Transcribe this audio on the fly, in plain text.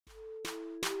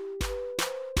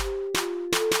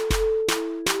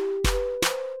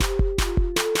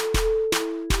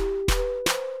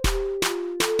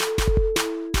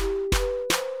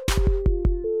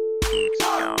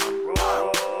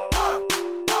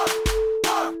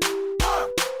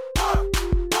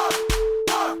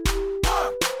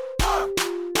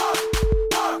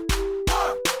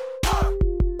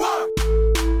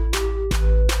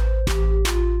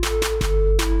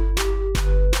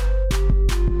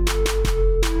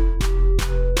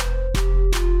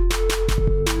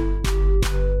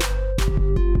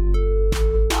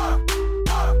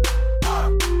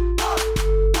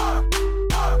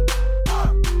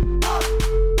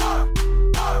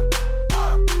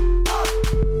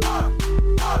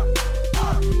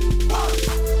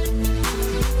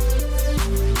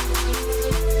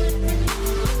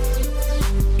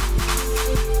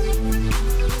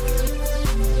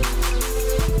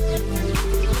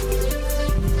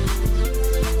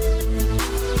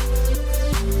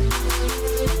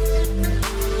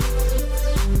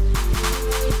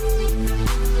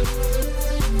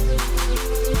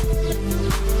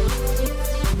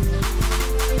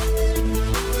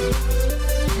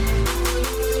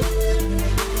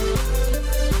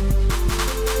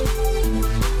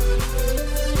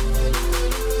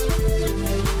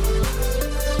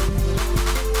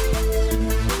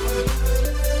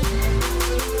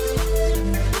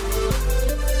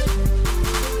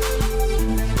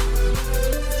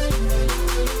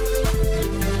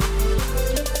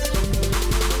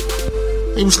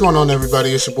Hey, what's going on, everybody?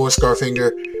 It's your boy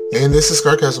Scarfinger, and this is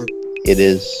Scarcasm. It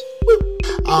is.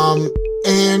 I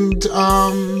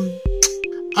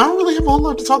don't really have a whole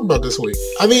lot to talk about this week.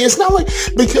 I mean, it's not like,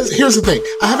 because here's the thing,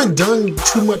 I haven't done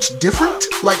too much different.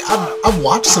 Like, I've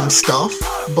watched some stuff,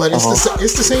 but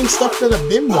it's the same stuff that I've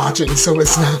been watching, so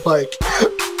it's not like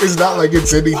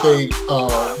it's anything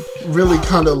really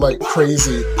kind of like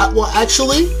crazy.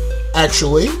 Actually,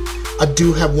 I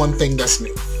do have one thing that's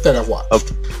new that I've watched.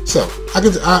 Okay. So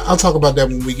I'll talk about that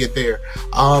when we get there.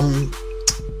 And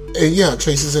yeah,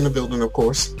 Chase is in the building, of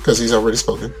course, because he's already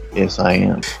spoken. Yes, I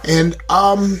am. And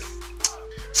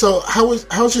so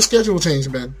how's your schedule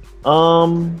change been?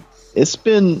 It's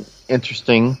been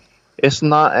interesting. It's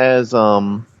not as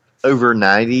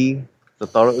overnighty as I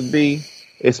thought it would be.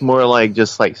 It's more like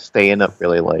just like staying up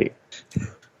really late.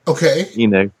 Okay. You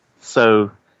know,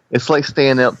 so it's like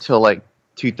staying up till like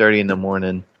 2:30 in the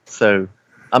morning. So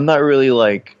I'm not really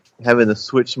like having to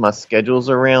switch my schedules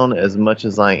around as much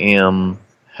as I am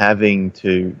having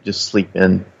to just sleep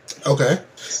in. Okay.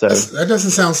 So that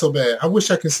doesn't sound so bad. I wish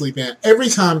I could sleep in. Every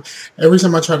time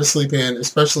I try to sleep in,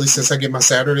 especially since I get my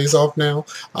Saturdays off now.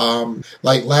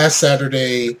 Like last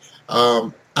Saturday,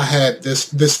 I had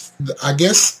this I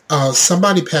guess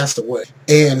somebody passed away,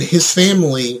 and his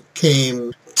family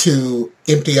came to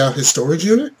empty out his storage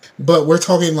unit. But we're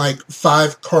talking like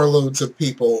 5 carloads of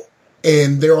people,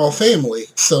 and they're all family.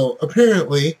 So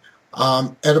apparently,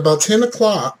 at about 10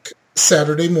 o'clock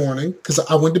Saturday morning, because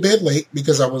I went to bed late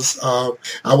because I was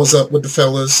up with the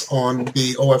fellas on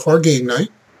the OFR game night.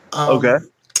 Okay.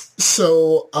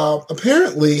 So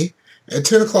apparently at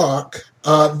 10 o'clock,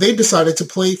 they decided to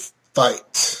play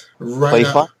fight. Right. Play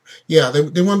fight? Yeah,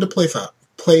 they wanted to play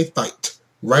fight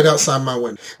right outside my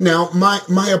window. Now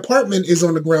my apartment is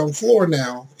on the ground floor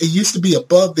now. It used to be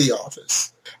above the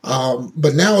office,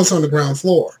 but now it's on the ground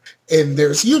floor, and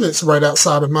there's units right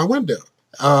outside of my window.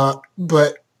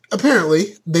 But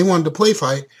apparently, they wanted to play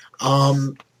fight,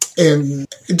 and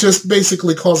it just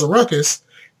basically caused a ruckus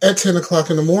at 10 o'clock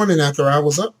in the morning after I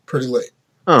was up pretty late.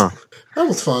 Oh, that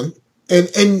was fun.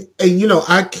 And you know,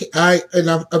 I've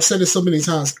said it so many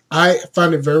times, I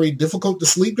find it very difficult to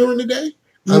sleep during the day.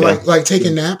 I like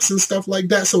taking naps and stuff like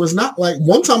that. So it's not like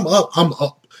once I'm up,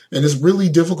 and it's really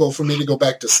difficult for me to go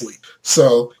back to sleep.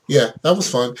 So yeah, that was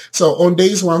fun. So on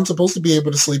days where I'm supposed to be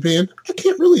able to sleep in, I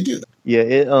can't really do that.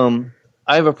 Yeah,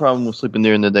 I have a problem with sleeping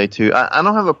during the day too. I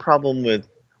don't have a problem with,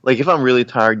 like, if I'm really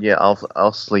tired, yeah,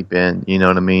 I'll sleep in. You know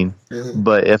what I mean? Mm-hmm.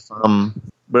 But if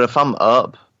I'm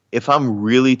up, if I'm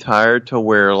really tired to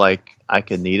where like I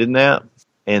could need a nap,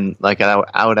 and like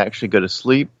I would actually go to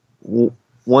sleep.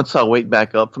 Once I wake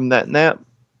back up from that nap,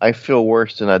 I feel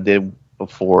worse than I did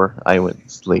before I went to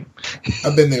sleep.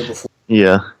 I've been there before.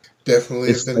 Yeah.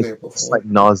 Definitely have been there before. It's like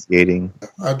nauseating.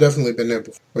 I've definitely been there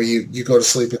before. Where you go to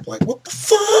sleep and like, what the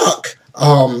fuck?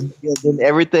 Yeah, then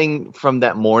everything from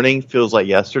that morning feels like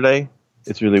yesterday.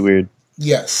 It's really weird.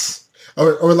 Yes.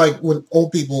 Or like when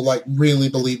old people like really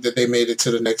believe that they made it to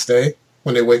the next day.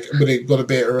 When they go to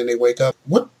bed early and they wake up,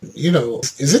 what, you know,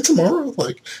 is it tomorrow?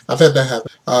 Like, I've had that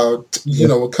happen. You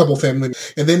know, a couple family,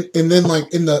 and then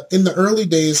like in the early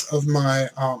days of my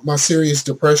my serious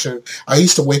depression, I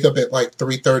used to wake up at like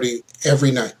 3:30 every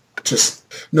night. Just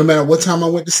no matter what time I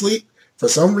went to sleep, for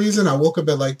some reason I woke up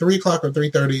at like 3 o'clock or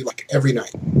 3:30 like every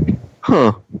night.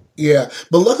 Huh? Yeah,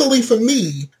 but luckily for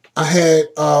me, I had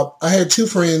 2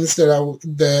 friends that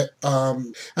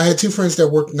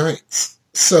worked nights.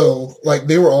 So like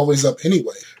they were always up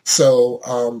anyway. So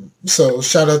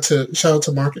shout out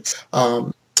to Marcus.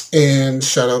 And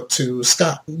shout out to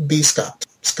Scott.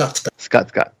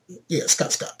 Scott. Yeah,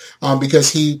 Scott.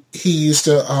 Because he used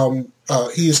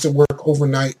to work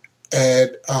overnight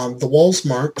at the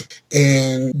Walmart,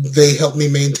 and they helped me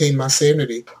maintain my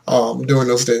sanity during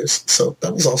those days. So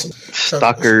that was awesome.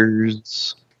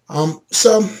 Stalkers. How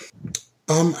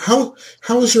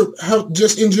was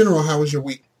your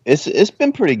week? It's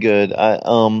been pretty good.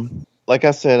 Like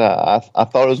I said, I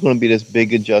thought it was going to be this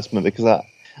big adjustment because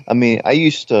I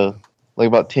used to, like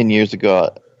about 10 years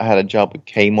ago, I had a job with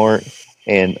Kmart,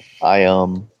 and I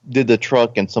did the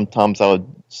truck, and sometimes I would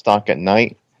stock at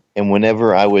night, and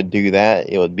whenever I would do that,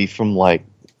 it would be from like,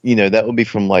 you know, that would be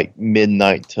from like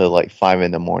midnight to like 5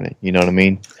 in the morning. You know what I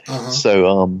mean? Uh-huh.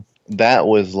 So that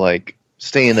was like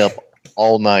staying up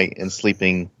all night and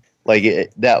sleeping.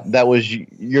 Like that was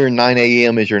your 9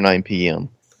 a.m. is your 9 p.m.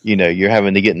 You know, you're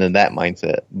having to get into that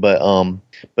mindset.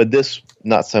 But this,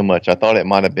 not so much. I thought it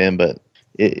might have been, but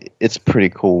it's pretty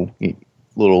cool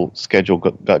little schedule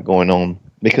got going on,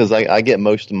 because I get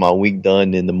most of my week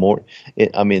done in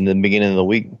the beginning of the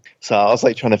week. So I was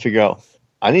like trying to figure out,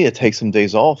 I need to take some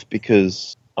days off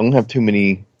because don't have too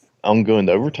many. I'm going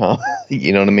to overtime.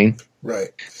 You know what I mean? Right.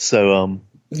 So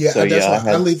yeah, so that's yeah,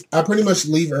 why I leave. I pretty much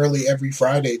leave early every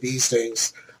Friday these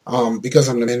days. Because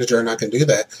I'm the manager and I can do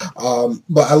that.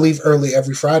 But I leave early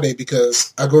every Friday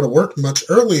because I go to work much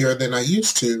earlier than I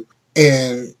used to.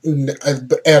 And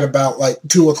at about like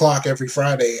 2:00 every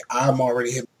Friday, I'm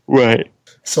already hit. right.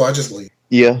 So I just leave.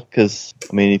 Yeah, because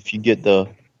I mean, if you get the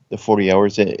 40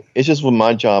 hours, it's just with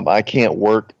my job, I can't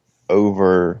work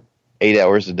over 8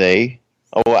 hours a day.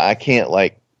 Oh, I can't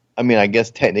I mean, I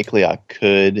guess technically I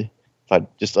could if I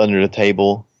just under the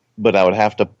table, but I would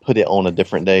have to put it on a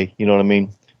different day. You know what I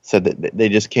mean? So that they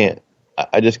just can't.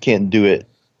 I just can't do it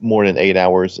more than 8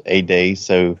 hours a day.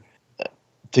 So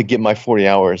to get my 40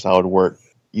 hours, I would work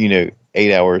 8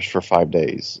 hours for 5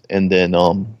 days, and then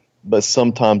But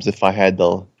sometimes if I had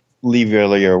to leave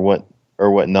early or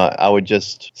whatnot, I would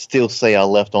just still say I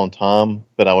left on time,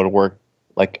 but I would work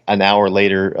like an hour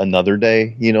later another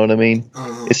day. You know what I mean?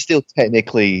 It's still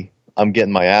technically I'm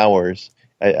getting my hours.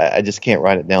 I just can't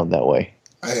write it down that way.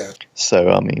 Yeah. So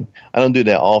I mean, I don't do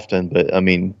that often, but I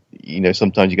mean,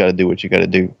 sometimes you got to do what you got to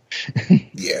do.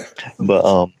 Yeah.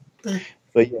 But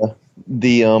yeah,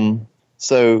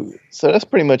 so that's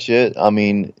pretty much it. I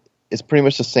mean, it's pretty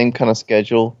much the same kind of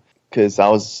schedule because I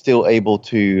was still able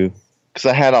to, because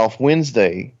I had off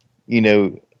Wednesday,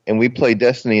 and we played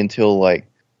Destiny until like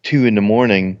 2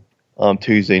 a.m.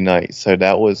 Tuesday night. So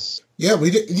that was. Yeah,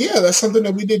 we did. Yeah, that's something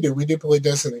that we did do. We did play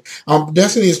Destiny.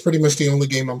 Destiny is pretty much the only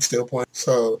game I'm still playing.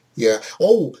 So yeah.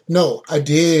 Oh no, I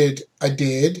did. I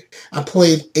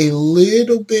played a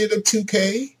little bit of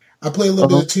 2K. I played a little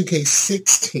bit of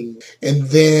 2K16, and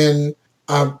then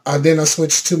I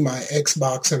switched to my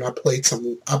Xbox and I played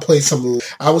some.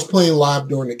 I was playing live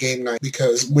during the game night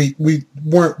because we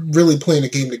weren't really playing the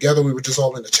game together. We were just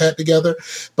all in the chat together.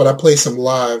 But I played some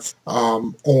live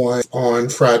on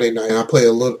Friday night. And I played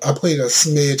a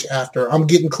smidge after. I'm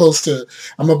getting close to.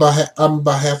 I'm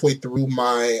about halfway through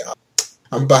my.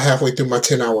 I'm about halfway through my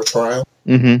 10-hour trial.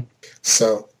 Mm-hmm.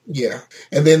 So yeah,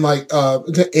 and then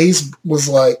the Ace was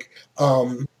like.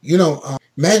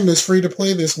 Madden is free to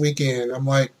play this weekend. I'm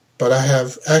like, but I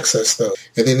have access though.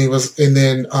 And then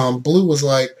Blue was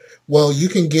like, well, you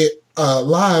can get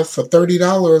live for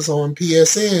 $30 on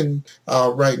PSN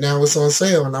right now. It's on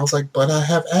sale. And I was like, but I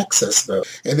have access though.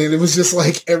 And then it was just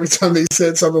like every time they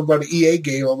said something about an EA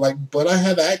game, I'm like, but I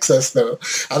have access though.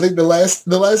 I think the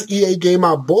last EA game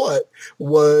I bought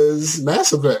was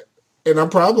Mass Effect, and I'm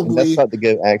probably that's about to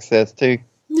get access too.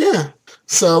 Yeah.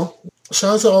 So.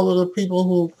 Shout out to all of the people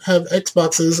who have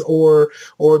Xboxes or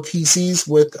PCs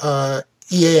with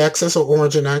EA Access or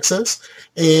Origin Access,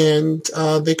 and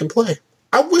they can play.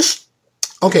 I wish.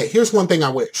 Okay, here's one thing I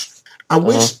wish. I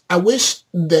wish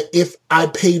that if I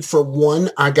paid for one,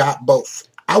 I got both.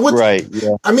 I would. Right.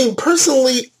 Yeah. I mean,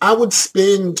 personally, I would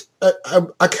spend.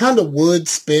 I kind of would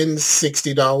spend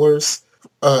 $60.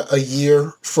 A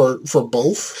year for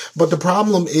both, but the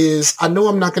problem is I know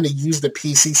I'm not going to use the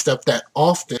PC stuff that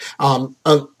often,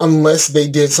 unless they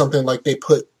did something like they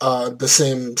put the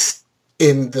Sims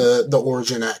in the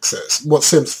Origin Access. Well,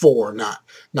 Sims 4, not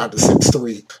the Sims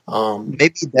 3.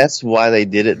 Maybe that's why they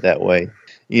did it that way.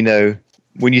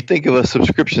 When you think of a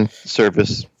subscription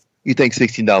service, you think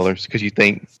 $60 because you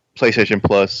think PlayStation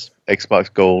Plus,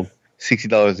 Xbox Gold,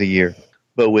 $60 a year.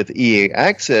 But with EA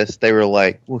Access, they were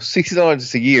like, well,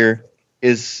 $60 a year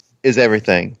is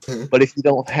everything. Mm-hmm. But if you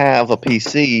don't have a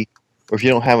PC or if you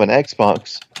don't have an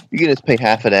Xbox, you can just pay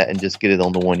half of that and just get it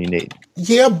on the one you need.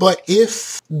 Yeah, but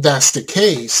if that's the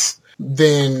case,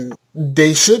 then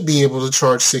they should be able to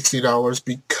charge $60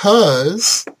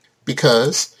 because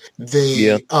because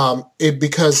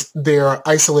they're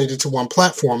isolated to one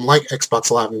platform like Xbox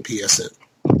Live and PSN.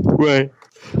 Right.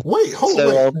 Wait, hold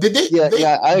on. Did they?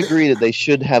 I agree that they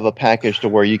should have a package to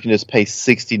where you can just pay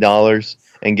 $60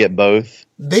 and get both.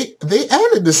 They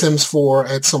added The Sims 4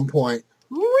 at some point.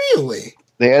 Really?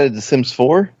 They added The Sims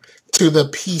 4 to the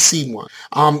PC one.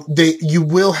 You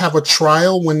will have a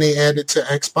trial when they add it to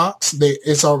Xbox.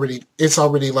 It's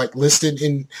already like listed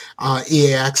in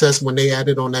EA Access. When they add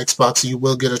it on Xbox, you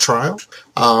will get a trial.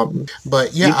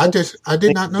 But yeah, I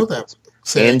did not know that.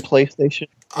 And PlayStation?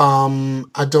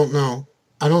 I don't know.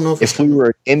 I don't know if we were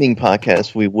a gaming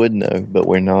podcast, we would know, but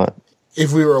we're not.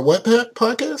 If we were a what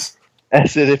podcast? I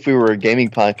said if we were a gaming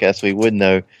podcast, we would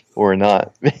know, but we're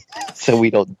not. So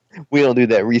we don't do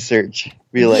that research.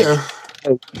 Yeah.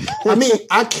 I mean,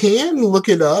 I can look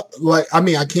it up.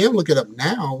 I can look it up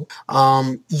now.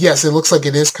 Yes, it looks like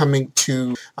it is coming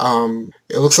to.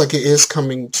 It looks like it is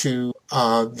coming to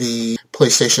the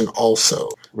PlayStation also.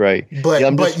 Right.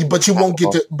 But you won't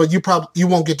get to. But you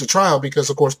won't get to trial because,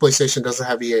 of course, PlayStation doesn't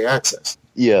have EA Access.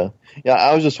 Yeah.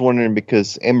 I was just wondering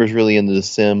because Amber's really into The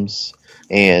Sims,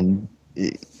 and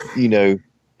you know,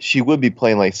 she would be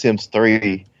playing like Sims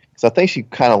 3 because I think she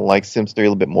kind of likes Sims 3 a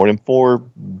little bit more than 4,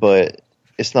 but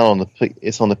it's not on the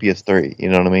PS3. You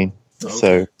know what I mean?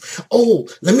 Okay. So,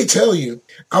 let me tell you,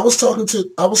 I was talking to the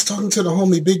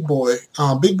homie Big Boy.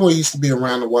 Big Boy used to be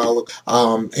around a while ago,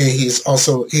 and he's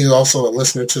also a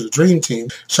listener to the Dream Team.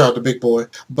 Shout out to Big Boy.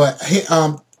 But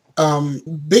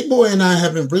Big Boy and I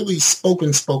haven't really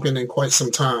spoken in quite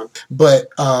some time. But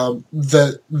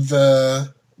the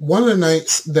one of the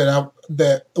nights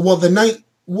the night.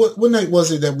 What night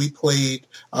was it that we played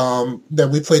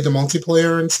the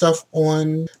multiplayer and stuff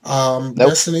on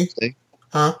Destiny?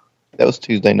 Huh? That was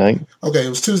Tuesday night. Okay, it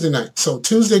was Tuesday night. So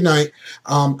Tuesday night,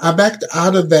 I backed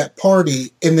out of that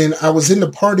party, and then I was in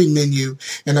the party menu,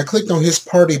 and I clicked on his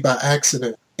party by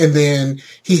accident. And then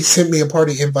he sent me a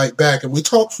party invite back, and we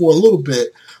talked for a little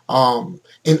bit.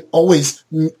 And always,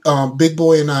 Big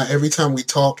Boy and I, every time we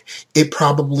talk, it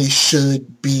probably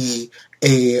should be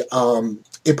a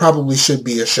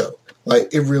show.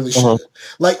 Like it really should.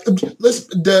 Like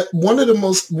one of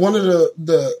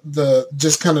the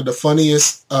just kind of the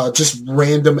funniest just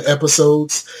random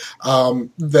episodes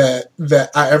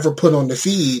that I ever put on the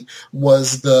feed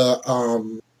was the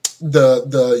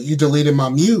you deleted my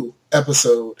Mew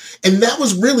episode, and that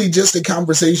was really just a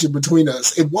conversation between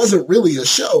us. It wasn't really a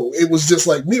show. It was just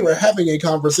like we were having a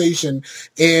conversation,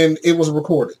 and it was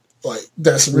recorded. Like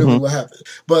that's really what happened.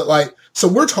 But like, so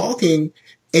we're talking.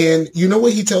 And you know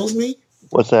what he tells me?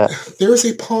 What's that? There's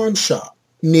a pawn shop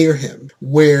near him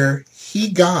where he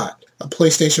got a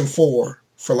PlayStation 4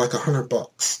 for like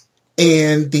 $100.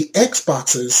 And the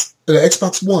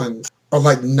Xbox Ones are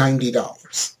like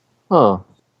 $90. Huh.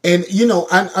 And you know,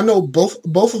 I know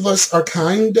both of us are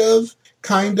kind of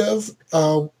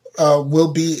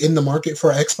will be in the market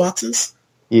for Xboxes.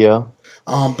 Yeah.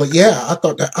 But yeah, I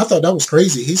thought that was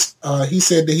crazy. He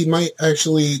said that he might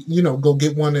actually, go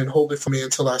get one and hold it for me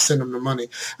until I send him the money.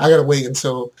 I gotta wait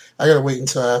until after,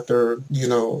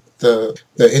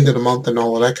 the end of the month and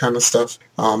all of that kind of stuff,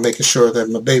 making sure that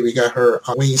my baby got her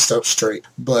wean stuff straight.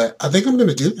 But I think I'm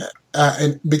gonna do that,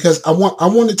 and because I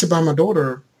wanted to buy my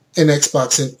daughter an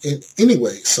Xbox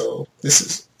anyway. So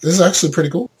this is actually pretty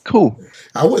cool. Cool.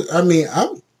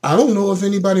 I don't know if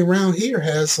anybody around here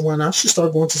has one. I should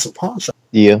start going to some pawn shops.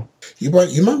 Yeah. You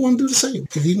might want to do the same.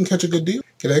 If you can catch a good deal,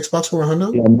 get an Xbox for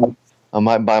 $100. Yeah, I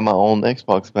might buy my own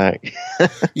Xbox back.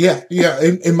 yeah.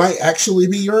 It might actually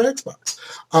be your Xbox.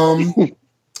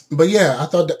 But yeah, I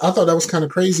thought that was kind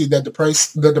of crazy that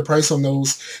the price on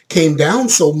those came down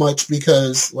so much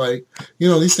because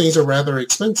these things are rather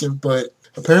expensive, but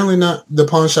apparently not. The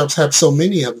pawn shops have so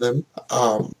many of them.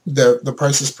 The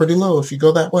price is pretty low if you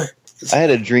go that way. I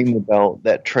had a dream about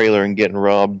that trailer and getting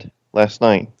robbed last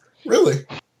night. Really?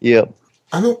 Yep.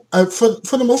 For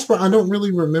the most part, I don't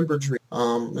really remember dreams.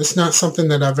 It's not something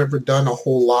that I've ever done a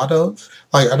whole lot of.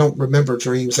 Like, I don't remember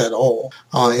dreams at all,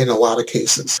 in a lot of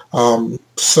cases.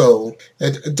 So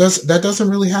that doesn't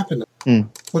really happen,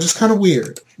 which is kind of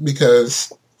weird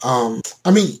because,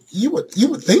 you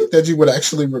would think that you would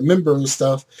actually remember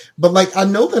stuff, but like, I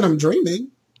know that I'm dreaming.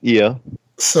 Yeah.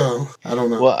 So I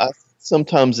don't know. Well,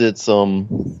 sometimes it's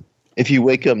if you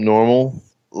wake up normal,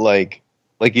 like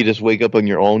you just wake up on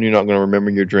your own, you're not going to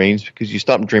remember your dreams because you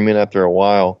stop dreaming after a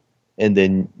while, and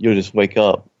then you'll just wake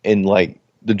up and like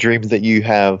the dreams that you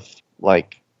have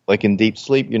like in deep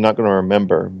sleep, you're not going to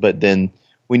remember. But then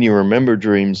when you remember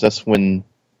dreams, that's when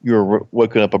you're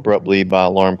woken up abruptly by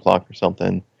alarm clock or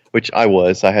something, which I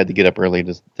had to get up early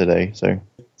today, so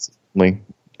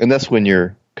and that's when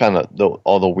you're kind of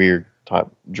all the weird type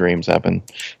dreams happen.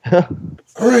 All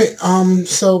right.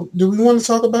 So do we want to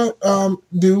talk about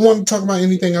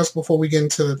anything else before we get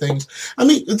into the things? I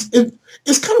mean,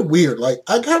 it's kind of weird. Like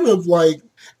I never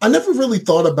really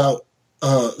thought about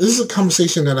this is a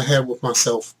conversation that I had with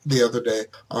myself the other day.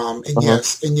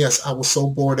 Yes, I was so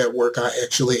bored at work I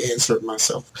actually answered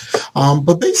myself.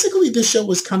 But basically this show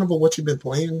is kind of a what you've been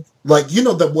playing. Like,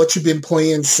 the what you've been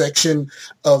playing section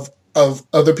of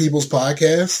other people's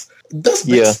podcasts. That's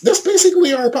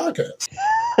basically our podcast.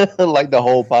 Like the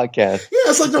whole podcast. Yeah,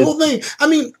 it's like the whole thing. I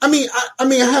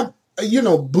have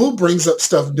Boo brings up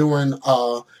stuff during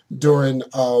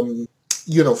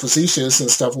facetious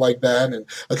and stuff like that, and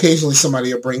occasionally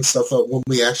somebody will bring stuff up when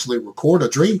we actually record a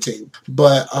Dream Team.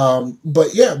 But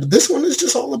this one is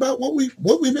just all about what we've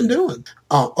been doing.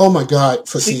 Oh my God,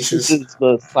 facetious. This is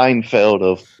the Seinfeld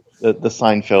of the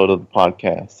Seinfeld of the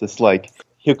podcast. It's like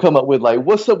he'll come up with like,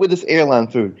 "What's up with this airline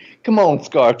food? Come on,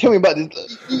 Scar, tell me about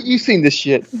this. You seen this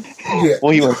shit?" Yeah.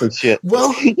 Well, he wants some shit.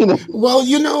 Well,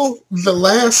 the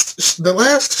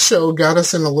last show got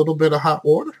us in a little bit of hot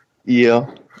water. Yeah,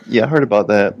 I heard about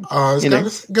that.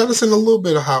 Got us in a little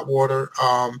bit of hot water.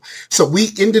 So we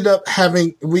ended up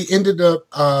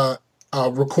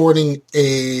recording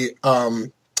a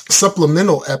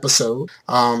supplemental episode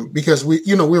because we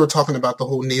were talking about the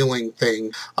whole kneeling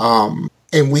thing.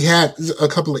 And we had a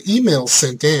couple of emails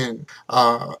sent in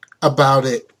about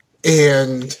it.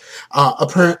 And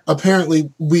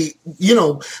apparently we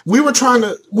were trying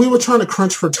to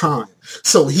crunch for time.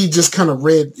 So he just kind of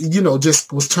read,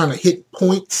 just was trying to hit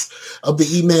points of the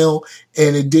email,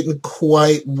 and it didn't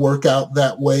quite work out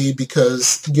that way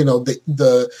because,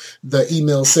 the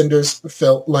email senders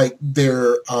felt like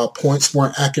their points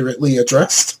weren't accurately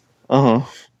addressed. Uh-huh.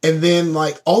 And then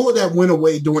like all of that went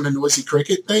away during the Noisy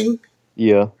Cricket thing.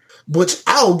 Yeah. Which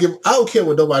I don't care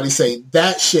what nobody say.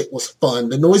 That shit was fun.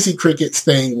 The Noisy Crickets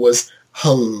thing was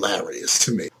hilarious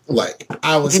to me. Like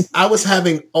I was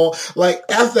having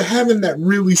after having that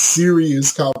really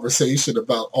serious conversation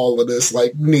about all of this,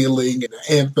 like kneeling and the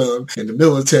anthem and the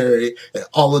military and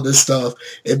all of this stuff,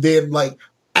 and then like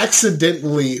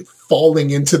accidentally falling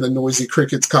into the Noisy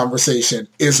Crickets conversation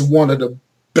is one of the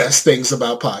best things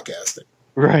about podcasting.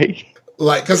 Right.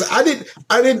 Like, cause I didn't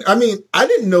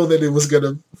know that it was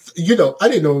gonna, I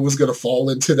didn't know it was gonna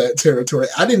fall into that territory.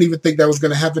 I didn't even think that was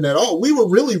gonna happen at all. We were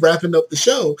really wrapping up the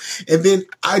show, and then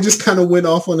I just kind of went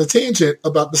off on a tangent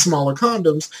about the smaller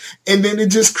condoms, and then it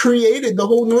just created the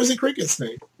whole Noisy Crickets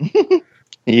thing.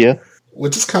 Yeah.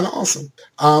 Which is kind of awesome.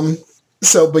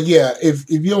 So, but yeah, if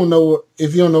you don't know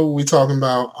what we're talking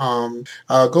about,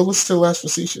 go listen to Last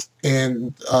Facetious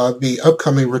and the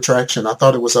upcoming retraction. I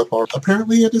thought it was up already.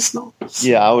 Apparently, it is not.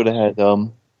 Yeah, I would have had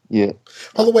yeah.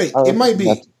 Oh wait, it might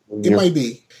be. It might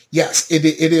be. Yes, it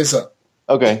is up.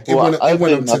 Okay. It went up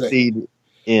my feed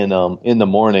in the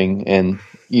morning, and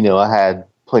I had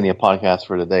plenty of podcasts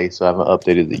for today, so I haven't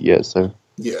updated it yet. So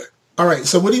yeah. All right.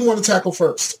 So, what do you want to tackle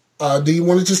first? Do you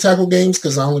want to just tackle games?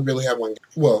 Because I only really have one game.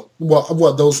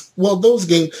 Those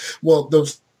games.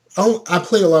 I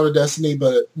played a lot of Destiny,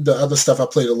 but the other stuff I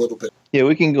played a little bit. Yeah,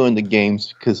 we can go into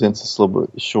games because since it's a little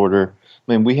bit shorter.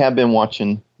 I mean, we have been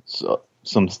watching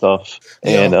some stuff,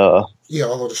 and all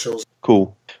of the shows.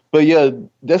 Cool, but yeah,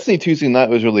 Destiny Tuesday night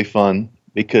was really fun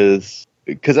because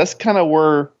that's kind of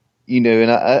where.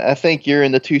 And I think you're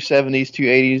in the 270s,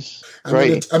 280s,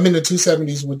 right? I'm in the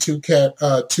 270s with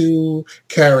two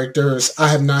characters. I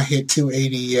have not hit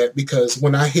 280 yet because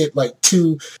when I hit like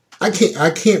I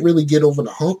can't really get over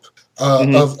the hump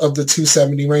of the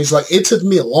 270 range. Like it took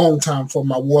me a long time for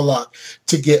my Warlock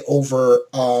to get over.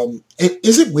 And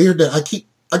is it weird that I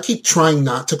keep trying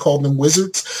not to call them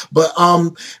wizards, but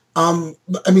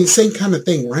I mean, same kind of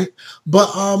thing, right? But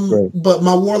but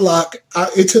my Warlock,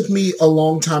 it took me a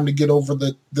long time to get over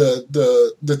the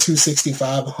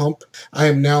 265 hump. I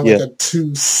am now like a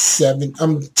 270.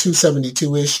 I'm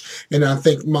 272-ish, and I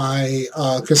think my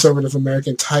conservative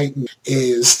American Titan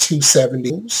is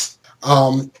 270.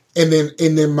 And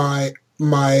then my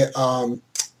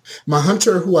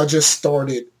hunter who I just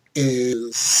started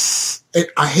is.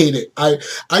 I hate it.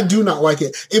 I do not like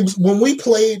it. It was when we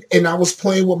played and I was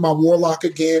playing with my Warlock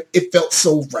again, it felt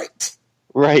so right.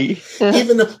 Right.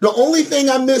 Even the only thing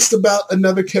I missed about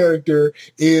another character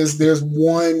is there's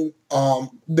one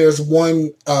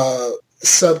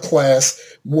subclass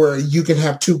where you can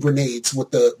have 2 grenades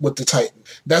with the Titan.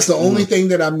 That's the only thing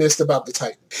that I missed about the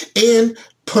Titan. And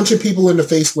punching people in the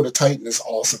face with a Titan is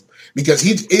awesome because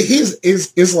he's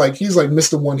like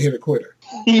Mr. One-Hitter Quitter.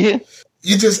 Yeah.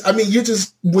 You just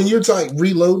when you're like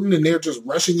reloading and they're just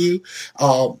rushing you,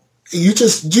 you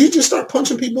just start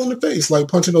punching people in the face, like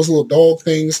punching those little dog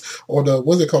things or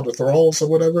what's it called, the thralls or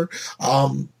whatever.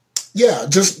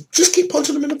 Just keep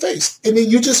punching them in the face, and then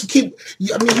you just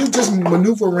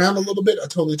maneuver around a little bit. I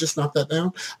totally just knocked that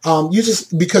down.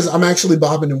 Because I'm actually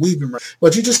bobbing and weaving, right?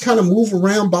 But you just kind of move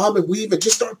around, bob and weave, and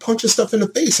just start punching stuff in the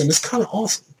face, and it's kind of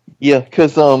awesome. Yeah,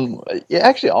 because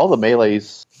actually all the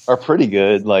melees are pretty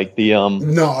good. Like the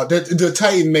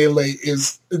Titan melee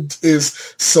is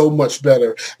so much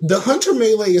better. The Hunter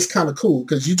melee is kind of cool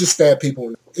because you just stab people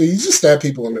in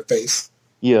the face.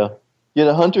 Yeah.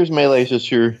 The Hunter's melee is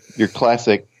just your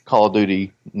classic Call of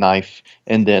Duty knife,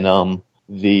 and then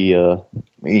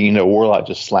Warlock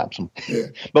just slaps them. Yeah.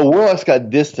 But Warlock's got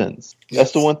distance. Yes.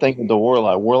 That's the one thing with the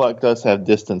Warlock. Warlock does have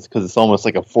distance because it's almost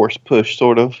like a force push,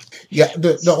 sort of. Yeah,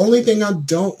 the only thing I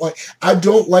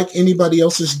don't like anybody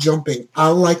else's jumping. I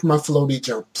like my floaty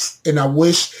jumps, and I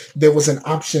wish there was an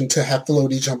option to have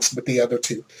floaty jumps with the other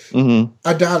two. Mm-hmm.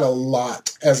 I died a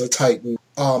lot as a Titan,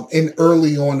 and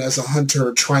early on as a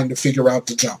hunter trying to figure out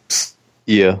the jumps.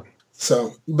 Yeah.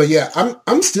 So, but yeah,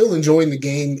 I'm still enjoying the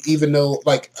game, even though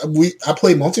I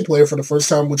played multiplayer for the first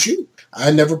time with you.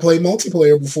 I never played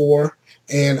multiplayer before,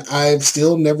 and I've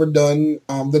still never done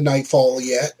the Nightfall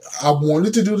yet. I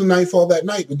wanted to do the Nightfall that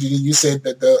night, but you said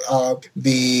that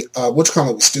the which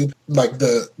color was stupid, like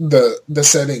the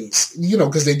settings,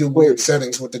 because they do weird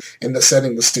settings with it, and the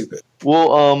setting was stupid.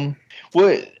 Well,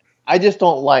 I just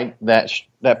don't like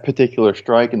that particular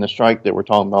strike, and the strike that we're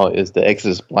talking about is the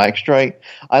Exodus Black strike.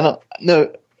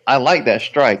 I like that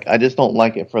strike. I just don't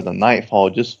like it for the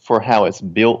Nightfall, just for how it's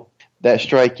built. That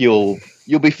strike, you'll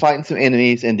be fighting some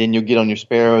enemies, and then you'll get on your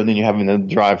Sparrow, and then you're having to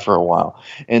drive for a while,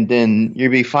 and then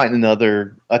you'll be fighting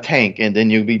a tank, and then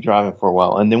you'll be driving for a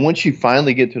while, and then once you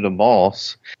finally get to the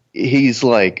boss, he's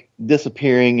like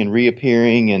disappearing and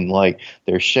reappearing, and like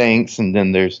there's shanks, and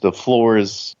then there's the floor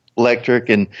is electric,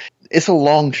 and it's a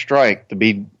long strike to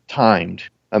be timed.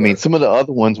 I mean, some of the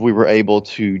other ones we were able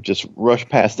to just rush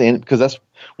past because that's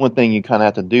one thing you kind of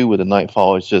have to do with the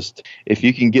Nightfall is just if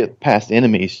you can get past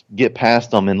enemies, get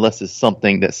past them unless it's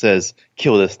something that says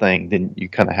kill this thing, then you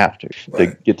kind of have to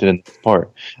get to the next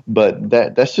part. But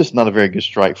that's just not a very good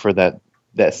strike for that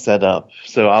setup.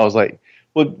 So I was like,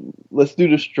 well, let's do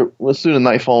the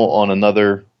Nightfall on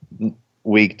another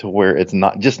week to where it's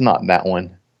not that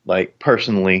one. Like,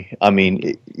 personally, I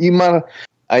mean, you might have...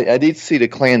 I did see the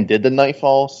clan did the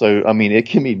Nightfall, so, I mean, it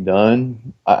can be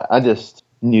done. I just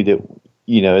knew that,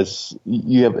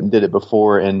 you haven't did it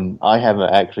before, and I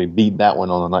haven't actually beat that one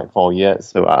on the Nightfall yet,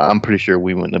 so I'm pretty sure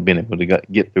we wouldn't have been able to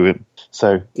get through it.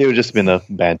 So, it would just been a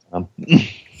bad time.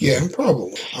 Yeah,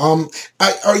 probably.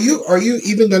 Are you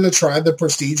even going to try the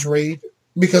Prestige raid?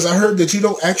 Because I heard that you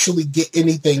don't actually get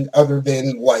anything other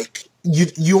than, like...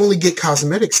 You only get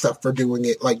cosmetic stuff for doing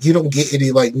it. Like, you don't get any,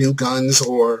 like, new guns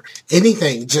or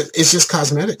anything. It's just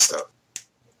cosmetic stuff.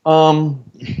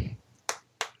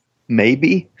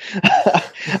 Maybe. I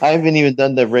haven't even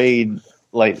done the raid,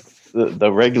 like,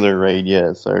 the regular raid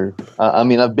yet. So, I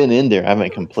mean, I've been in there. I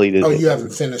haven't completed it. Oh, you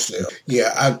haven't finished it.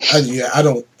 Yeah, I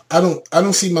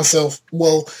don't see myself...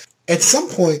 Well, at some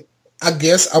point, I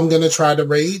guess I'm gonna try to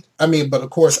raid. I mean, but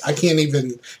of course I can't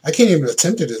even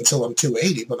attempt it until I'm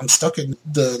 280. But I'm stuck in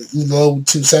the low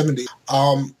 270.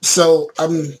 So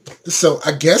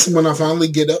I guess when I finally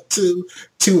get up to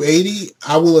 280,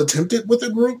 I will attempt it with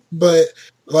a group. But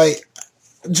like,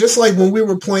 just like when we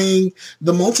were playing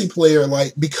the multiplayer,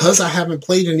 like because I haven't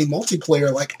played any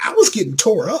multiplayer, like I was getting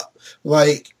tore up.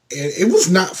 Like it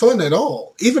was not fun at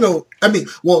all. Even though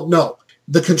no,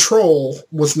 the control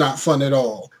was not fun at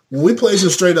all. When we played some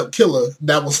straight up killer,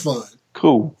 that was fun.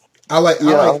 Cool. I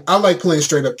like playing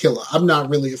straight up killer. I'm not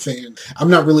really a fan. I'm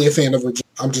not really a fan of her.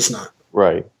 I'm just not.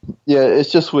 Right. Yeah,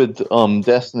 it's just with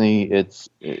Destiny, it's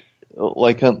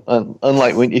like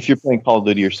unlike when if you're playing Call of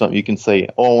Duty or something, you can say,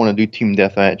 "Oh, I want to do team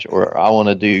deathmatch," or "I want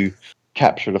to do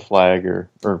capture the flag," or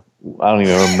I don't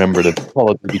even remember the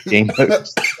Call of Duty game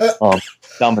modes.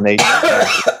 Domination.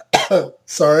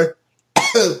 Sorry.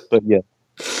 But yeah.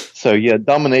 So yeah,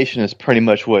 domination is pretty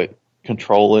much what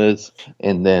control is,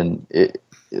 and then it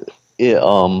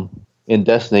in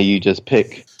Destiny you just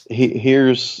pick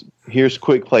here's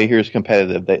quick play, here's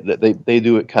competitive. They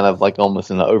do it kind of like almost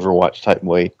in an Overwatch type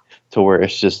way, to where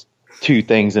it's just two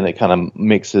things and it kind of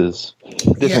mixes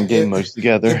different game modes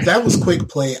together. If that was quick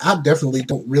play, I definitely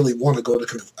don't really want to go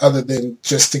to other than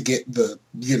just to get the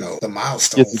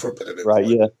milestone for competitive. Right?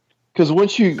 Yeah. Because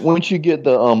once you get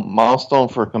the milestone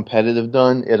for competitive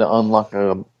done, it'll unlock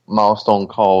a milestone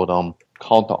called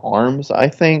the Arms, I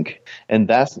think, and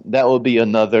that will be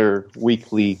another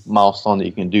weekly milestone that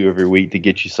you can do every week to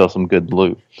get yourself some good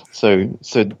loot. So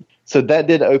that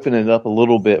did open it up a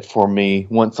little bit for me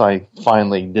once I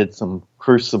finally did some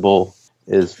Crucible.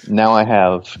 Is now I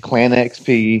have Clan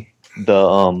XP,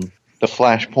 the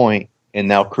Flashpoint, and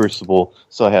now Crucible.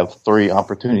 So I have 3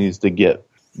 opportunities to get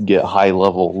high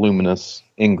level luminous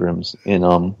engrams,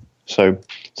 and so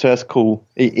that's cool.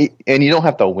 And you don't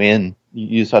have to win;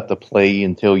 you just have to play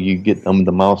until you get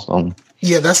the milestone.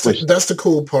 Yeah, that's the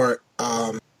cool part.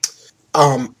 That's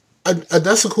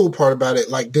the cool part about it.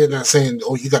 Like they're not saying,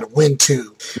 "Oh, you got to win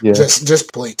 2." Yeah.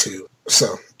 Just play 2.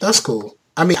 So that's cool.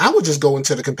 I mean, I would just go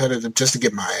into the competitive just to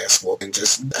get my ass whooped, and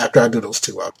just after I do those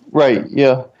 2 out. Right.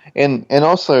 Yeah. And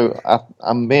also,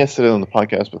 I may have said it on the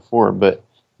podcast before, but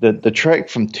the trek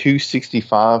from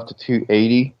 265 to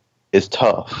 280 is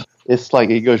tough. It's like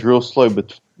it goes real slow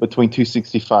between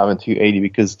 265 and 280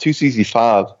 because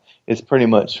 265 is pretty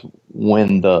much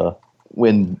when the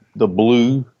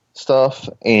blue stuff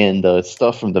and the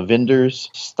stuff from the vendors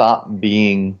stop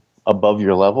being above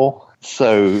your level.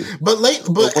 So, but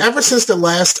ever since the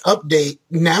last update,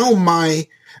 now my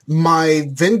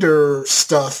vendor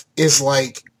stuff is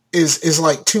like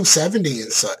 270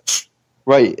 and such.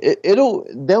 Right.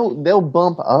 They'll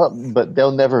bump up, but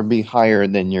they'll never be higher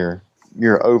than your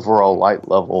overall light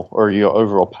level or your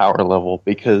overall power level,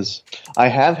 because I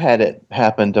have had it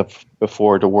happen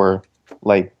before to where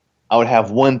like I would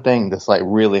have one thing that's like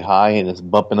really high and it's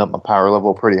bumping up my power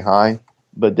level pretty high,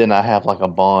 but then I have like a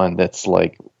bond that's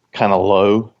like kind of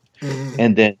low,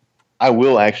 and then I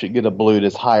will actually get a blue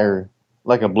that's higher,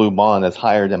 like a blue bond that's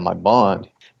higher than my bond,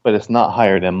 but it's not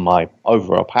higher than my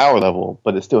overall power level,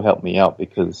 but it still helped me out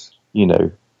because,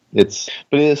 but it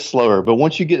is slower. But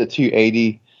once you get to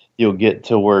 280, you'll get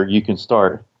to where you can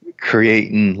start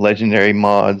creating legendary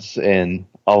mods, and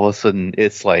all of a sudden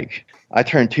it's like I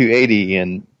turned 280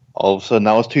 and all of a sudden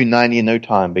I was 290 in no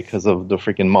time because of the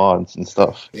freaking mods and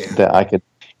stuff that I could,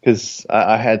 because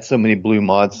I had so many blue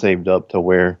mods saved up to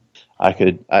where I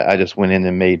just went in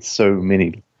and made so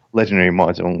many legendary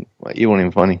mods. It wasn't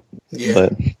even funny. Yeah,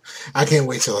 but I can't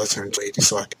wait till I turn 280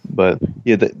 so I can. But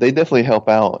yeah, they definitely help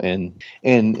out, and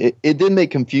it did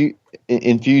make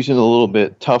Infusion a little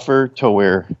bit tougher to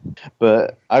where,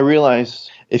 but I realized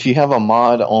if you have a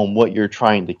mod on what you're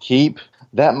trying to keep,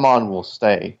 that mod will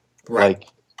stay. Right. Like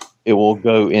it will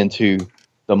go into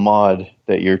the mod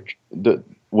that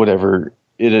whatever,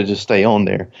 it'll just stay on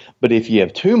there. But if you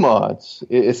have two mods,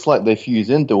 it's like they fuse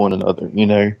into one another,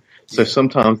 So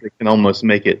sometimes it can almost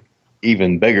make it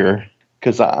even bigger.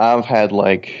 Because I've had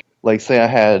like say I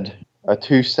had a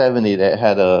 270 that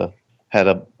had a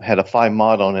 5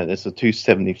 mod on it. It's a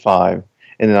 275,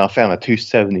 and then I found a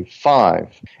 275,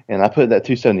 and I put that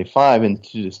 275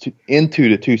 into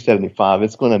the 275.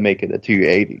 It's going to make it a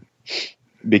 280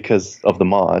 because of the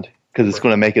mod. Because it's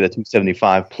going to make it a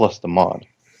 275 plus the mod.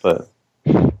 But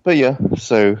yeah,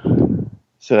 so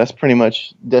that's pretty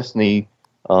much Destiny.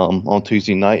 On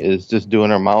Tuesday night is just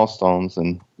doing our milestones,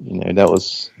 and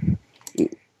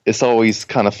it's always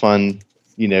kind of fun,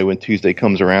 when Tuesday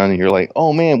comes around and you're like,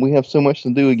 oh man, we have so much to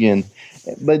do again.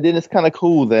 But then it's kind of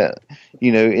cool that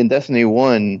in Destiny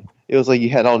 1 it was like you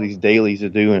had all these dailies to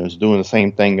do, and it was doing the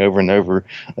same thing over and over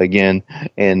again.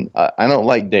 And I don't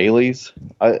like dailies.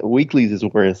 Weeklies is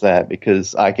where it's at,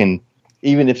 because I can,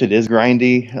 even if it is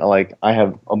grindy, like I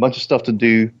have a bunch of stuff to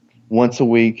do once a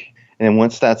week. And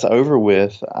once that's over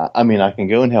with, I mean, I can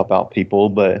go and help out people,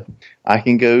 but I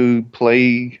can go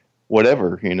play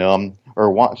whatever, or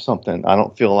watch something. I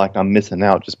don't feel like I'm missing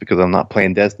out just because I'm not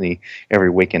playing Destiny every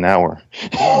waking hour.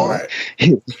 Right.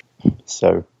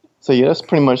 So yeah, that's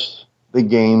pretty much the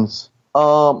games.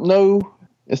 No,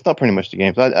 it's not pretty much the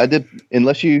games. I did,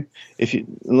 unless you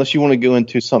want to go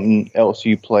into something else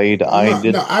you played. No,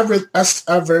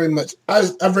 I very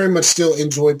much still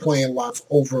enjoy playing live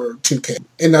over 2K,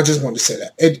 and I just wanted to say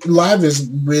that live is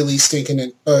really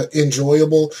stinking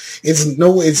enjoyable.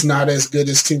 It's not as good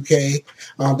as 2K,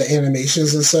 the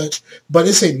animations and such, but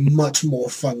it's a much more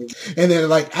fun game. And then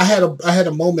like I had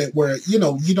a moment where you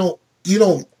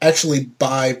don't actually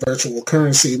buy virtual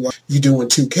currency like you do in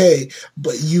 2K,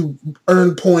 but you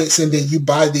earn points and then you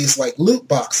buy these like loot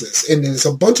boxes, and there's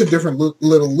a bunch of different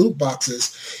little loot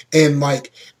boxes, and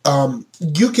like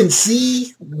you can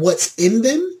see what's in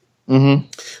them. Mm-hmm.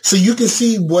 So you can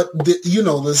see what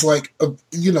there's like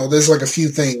a few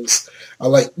things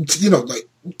like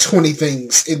 20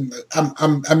 things in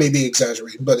I may be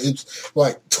exaggerating, but it's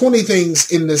like 20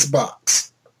 things in this box.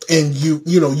 And you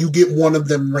get one of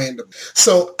them random.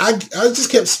 So I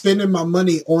just kept spending my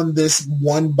money on this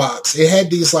one box. It had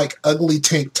these like ugly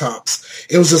tank tops.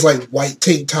 It was just like white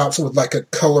tank tops with like a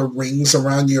color rings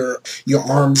around your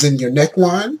arms and your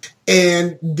neckline.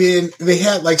 And then they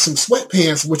had like some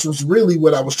sweatpants, which was really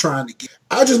what I was trying to get.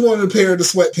 I just wanted a pair of the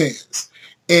sweatpants.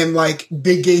 And like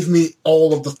they gave me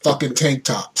all of the fucking tank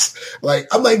tops. Like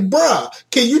I'm like, bruh,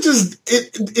 can you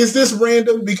is this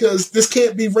random? Because this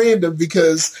can't be random,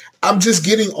 because I'm just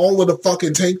getting all of the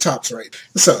fucking tank tops right.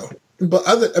 So, but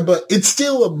it's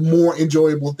still a more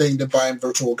enjoyable thing than buying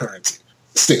virtual currency.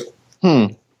 Still.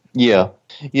 Yeah.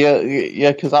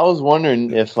 Because I was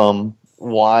wondering if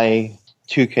why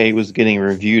 2K was getting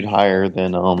reviewed higher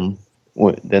than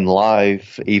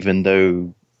live, even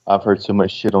though I've heard so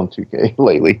much shit on 2K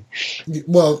lately.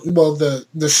 Well,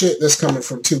 the shit that's coming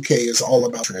from 2K is all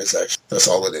about transactions. That's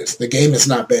all it is. The game is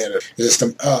not bad. It's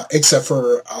just, except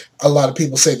for a lot of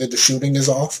people say that the shooting is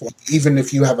off. Even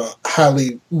if you have a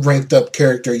highly ranked up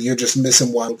character, you're just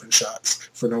missing wide open shots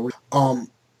for no reason.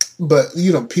 But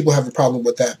people have a problem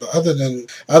with that. But other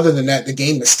than that, the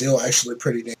game is still actually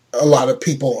pretty damn. A lot of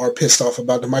people are pissed off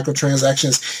about the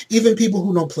microtransactions. Even people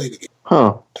who don't play the game.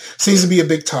 Huh. Seems to be a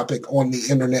big topic on the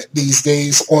internet these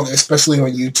days, especially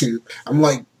on YouTube. I'm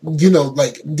like,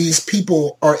 these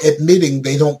people are admitting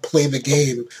they don't play the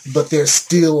game, but they're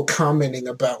still commenting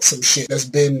about some shit that's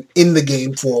been in the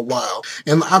game for a while.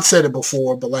 And I've said it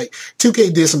before, but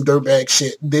 2K did some dirtbag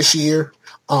shit this year.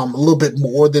 A little bit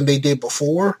more than they did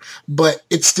before, but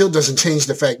it still doesn't change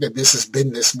the fact that this has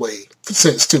been this way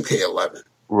since 2K11.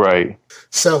 Right.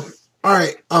 So, all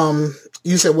right.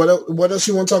 You said what else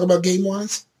you want to talk about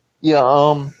game-wise?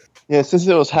 Yeah, since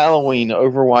it was Halloween,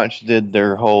 Overwatch did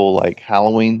their whole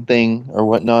Halloween thing or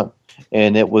whatnot,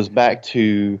 and it was back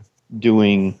to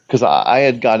doing, because I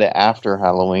had got it after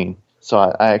Halloween, so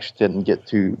I actually didn't get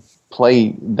to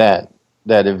play that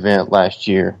event last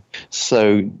year.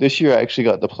 So this year I actually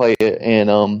got to play it,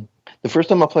 and the first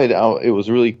time I played it, it was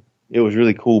really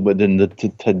cool. But then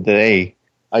today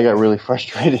I got really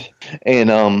frustrated.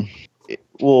 And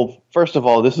well, first of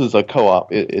all, this is a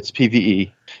co-op. It's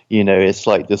PvE. It's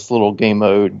like this little game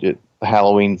mode,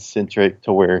 Halloween centric,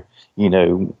 to where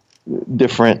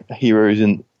different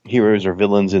heroes or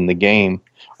villains in the game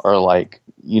are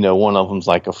one of them's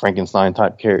like a Frankenstein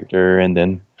type character, and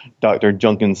then Dr.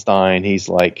 Junkenstein, he's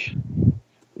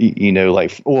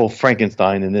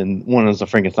Frankenstein, and then one is a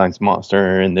Frankenstein's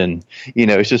monster, and then,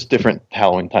 it's just different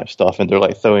Halloween type stuff, and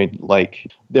they're throwing,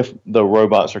 the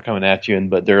robots are coming at you,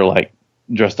 but they're,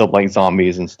 dressed up like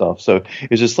zombies and stuff, so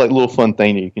it's just, little fun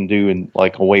thing that you can do in,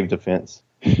 a wave defense.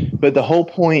 But the whole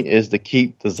point is to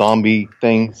keep the zombie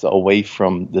things away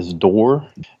from this door,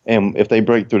 and if they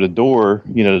break through the door,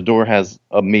 the door has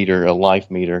a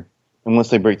life meter, and once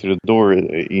they break through the door,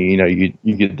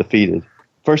 you get defeated.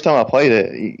 First time I played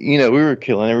it, we were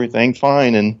killing everything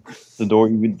fine, and the door,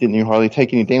 you didn't even hardly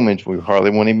take any damage. We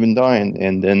hardly weren't even dying,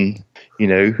 and then,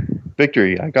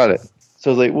 victory, I got it. So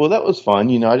I was like, well, that was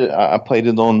fun. I played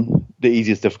it on the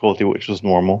easiest difficulty, which was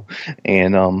normal,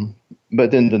 and but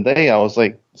then today I was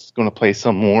going to play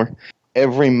some more.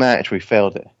 Every match we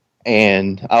failed it,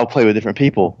 and I'll play with different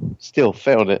people, still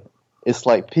failed it. It's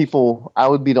I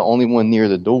would be the only one near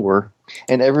the door,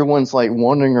 and everyone's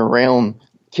wandering around,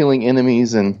 killing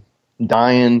enemies and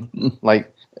dying,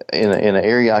 in an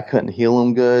area I couldn't heal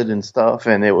them good and stuff.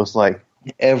 And it was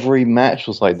every match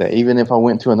was like that. Even if I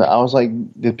went to I was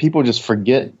did people just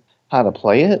forget how to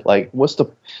play it? What's the,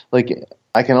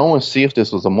 I can almost see if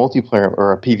this was a multiplayer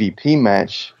or a PvP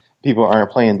match, people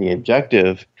aren't playing the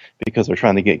objective because they're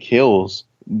trying to get kills.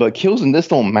 But kills in this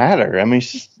don't matter. I mean,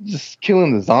 it's just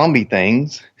killing the zombie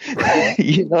things.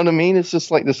 You know what I mean? It's just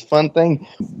this fun thing.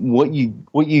 What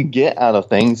you get out of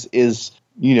things is,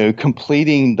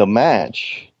 completing the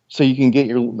match. So you can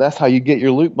get that's how you get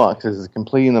your loot boxes, is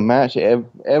completing the match.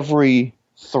 Every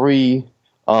three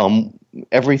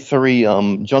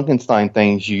Junkenstein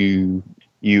things you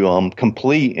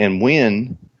complete and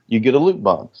win, you get a loot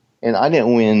box. And I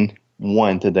didn't win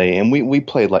one today, and we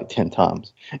played 10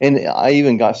 times, and I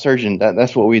even got Surgeon.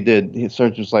 That's what we did.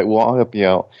 Surgeon was well, I'll help you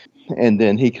out, and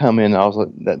then he come in. I was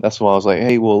that's why I was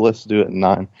hey, well, let's do it in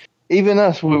 9. Even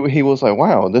us, he was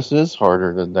wow, this is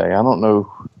harder today. I don't know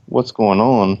what's going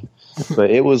on,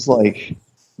 but it was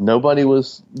nobody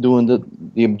was doing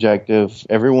the objective.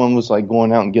 Everyone was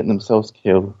going out and getting themselves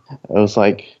killed. I was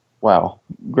wow,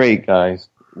 great guys,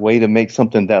 way to make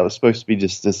something that was supposed to be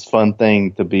just this fun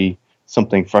thing to be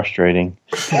something frustrating.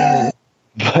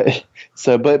 but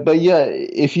yeah,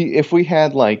 if we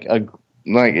had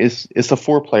it's a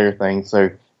 4-player thing, so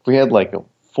if we had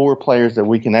 4 players that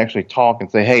we can actually talk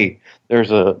and say, hey, there's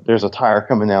a tire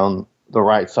coming down the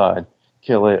right side,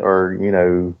 kill it, or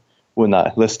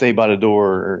whatnot, let's stay by the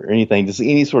door, or anything, just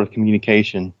any sort of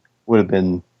communication would have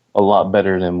been a lot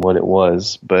better than what it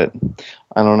was. But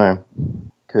I don't know,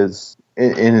 because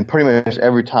in pretty much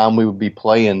every time we would be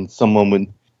playing, someone would,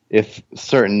 if a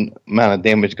certain amount of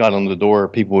damage got on the door,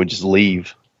 people would just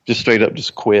leave, just straight up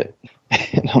just quit.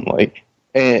 And I'm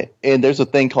and there's a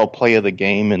thing called play of the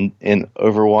game in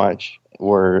Overwatch,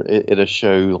 where it'll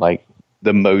show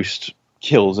the most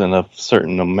kills in a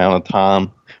certain amount of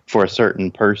time for a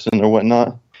certain person or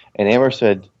whatnot. And Amber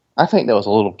said, I think that was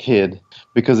a little kid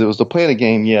because it was to play the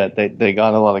game. Yeah, they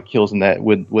got a lot of kills in that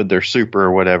with their super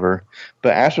or whatever.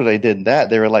 But after they did that,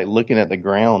 they were like looking at the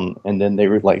ground, and then they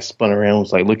were like spun around,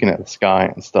 was like looking at the sky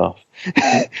and stuff.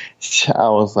 So I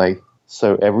was like,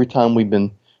 so every time we've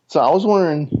been, so I was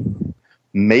wondering,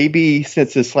 maybe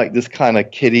since it's like this kind of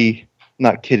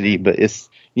not kitty, but it's,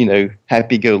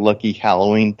 happy-go-lucky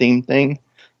Halloween theme thing,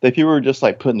 that people were just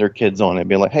like putting their kids on it,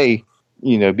 being like, hey,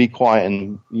 be quiet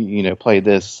and, play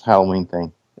this Halloween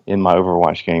thing in my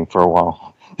Overwatch game for a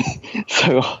while.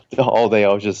 So all day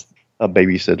I was just a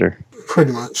babysitter.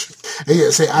 Pretty much. And yeah,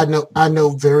 say I know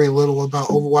very little about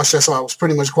Overwatch. That's why I was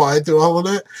pretty much quiet through all of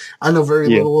that. I know very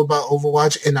little about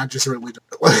Overwatch, and I just really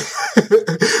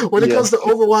don't. When it comes to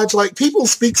Overwatch, like, people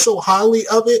speak so highly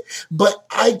of it, but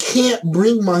I can't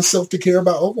bring myself to care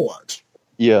about Overwatch.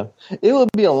 Yeah, it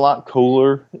would be a lot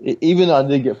cooler, even though I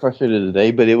did get frustrated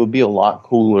today, but it would be a lot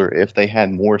cooler if they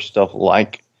had more stuff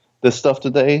like this stuff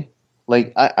today.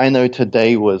 Like, I know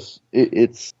today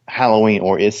it's Halloween,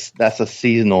 or that's a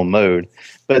seasonal mode,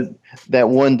 but that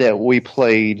one that we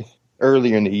played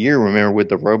earlier in the year, remember, with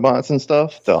the robots and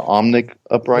stuff, the Omnic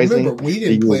Uprising? Remember, we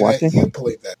didn't play that. You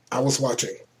played that. I was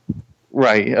watching.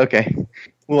 Right, okay.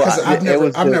 Well, I've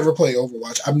never played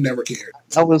Overwatch. I've never cared.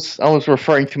 I was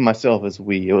referring to myself as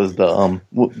we. It was the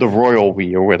royal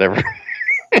we or whatever.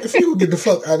 If you would get the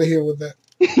fuck out of here with that.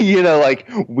 Like,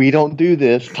 we don't do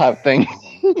this type thing.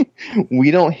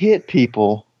 We don't hit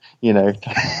people, Really?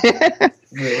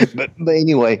 But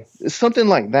anyway, something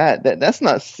like that's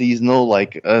not seasonal,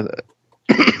 like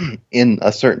in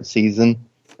a certain season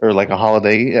or like a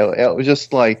holiday. It was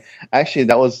just like, actually,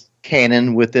 that was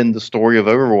canon within the story of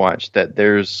Overwatch, that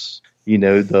there's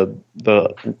the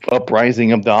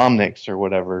uprising of the Omnics or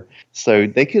whatever. So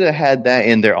they could have had that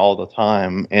in there all the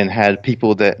time and had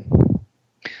people that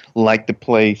like to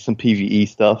play some PvE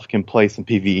stuff can play some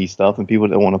PvE stuff, and people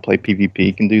that want to play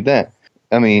PvP can do that.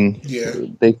 I mean,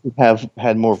 they could have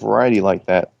had more variety like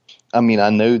that. I mean, I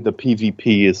know the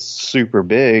PvP is super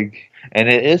big, and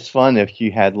it is fun if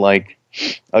you had like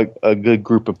a good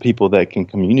group of people that can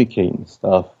communicate and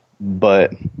stuff,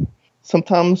 but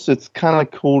sometimes it's kind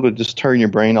of cool to just turn your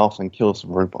brain off and kill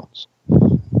some robots.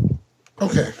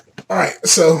 Okay. All right.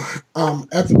 So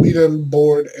after we done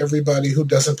bored everybody who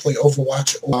doesn't play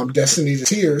Overwatch or Destiny to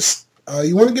tears,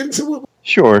 you want to get into it?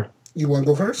 Sure. You want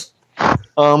to go first?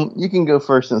 You can go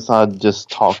first since I just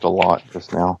talked a lot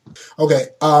just now. Okay.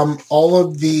 All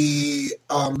of the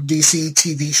DC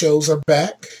TV shows are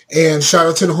back. And shout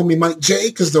out to the homie Mike J,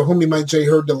 because the homie Mike J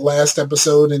heard the last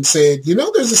episode and said,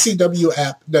 there's a CW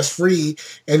app that's free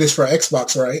and it's for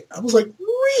Xbox, right? I was like,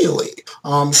 really?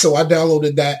 So I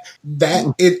downloaded that.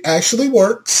 It actually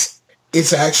works.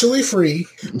 It's actually free,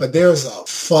 but there's a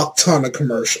fuck ton of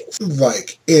commercials.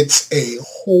 Like, it's a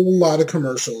whole lot of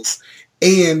commercials.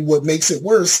 And what makes it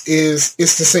worse is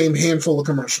it's the same handful of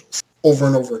commercials over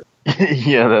and over.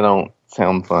 Yeah, that don't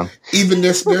sound fun. Even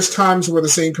there's times where the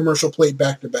same commercial played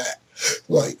back to back.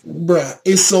 Like, bruh,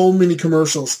 it's so many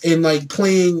commercials. And like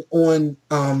playing on,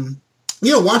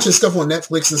 watching stuff on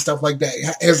Netflix and stuff like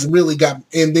that has really got,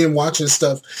 and then watching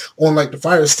stuff on like the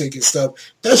Fire Stick and stuff,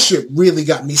 that shit really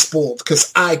got me spoiled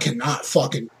because I cannot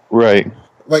fucking. Right.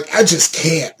 Like, I just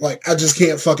can't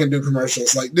fucking do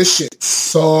commercials. Like, this shit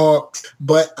sucks.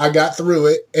 But I got through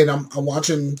it, and I'm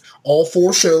watching all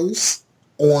 4 shows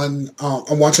on,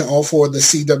 I'm watching all 4 of the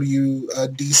CW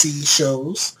DC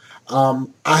shows.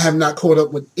 I have not caught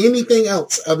up with anything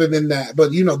else other than that.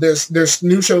 But, there's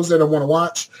new shows that I want to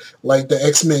watch, like the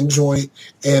X-Men joint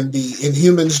and the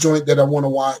Inhumans joint that I want to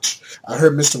watch. I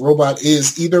heard Mr. Robot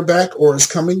is either back or is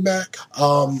coming back.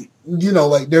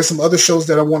 There's some other shows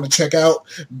that I want to check out,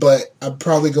 but I'm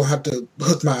probably going to have to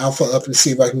hook my alpha up and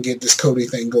see if I can get this Cody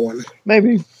thing going.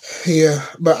 Maybe. Yeah,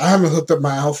 but I haven't hooked up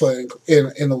my alpha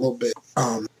in a little bit.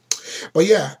 But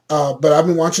I've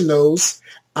been watching those.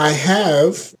 I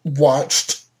have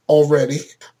watched already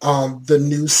the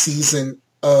new season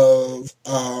of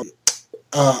I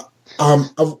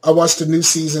watched the new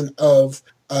season of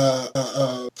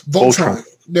Voltron.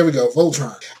 There we go,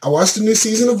 Voltron. I watched the new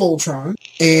season of Voltron,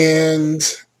 and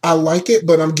I like it,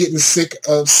 but I'm getting sick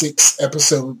of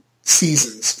 6-episode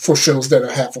seasons for shows that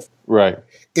are half a... Right.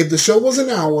 If the show was an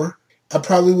hour, I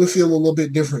probably would feel a little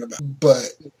bit different about it,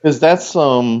 but... Because that's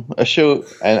a show,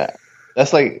 and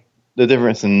that's like the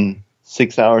difference in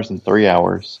 6 hours and 3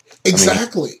 hours.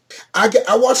 Exactly. I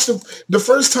watched the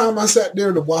first time I sat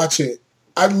there to watch it,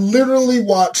 I literally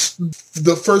watched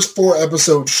the first 4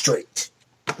 episodes straight.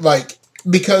 Like,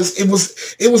 because it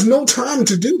was no time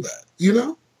to do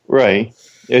that, Right.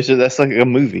 That's like a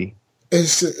movie. But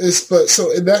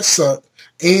that sucked.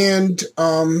 And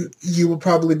you will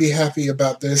probably be happy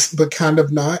about this, but kind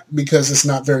of not, because it's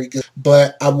not very good.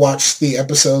 But I watched the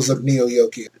episodes of Neo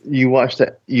Yokio. You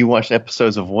watched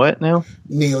episodes of what now?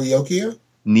 Neo Yokio?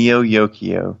 Neo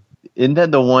Yokio. Isn't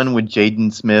that the one with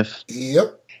Jaden Smith?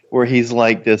 Yep. Where he's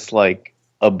like this, like,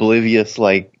 oblivious,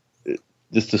 like,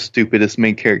 just the stupidest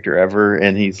main character ever,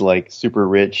 and he's like super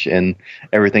rich and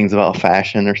everything's about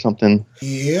fashion or something.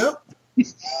 Yep.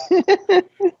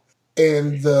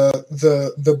 And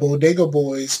the Bodega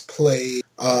Boys play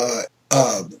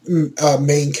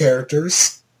main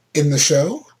characters in the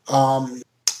show.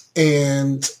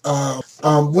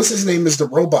 What's his name is the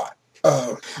robot.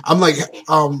 I'm like,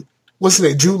 what's his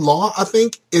name? Jude Law, I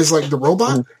think, is like the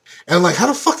robot. Mm. And like, how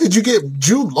the fuck did you get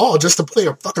Jude Law just to play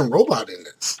a fucking robot in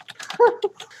this?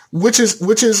 which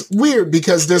is weird,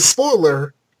 because there's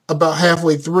spoiler about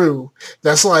halfway through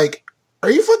that's like,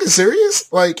 are you fucking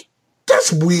serious? Like,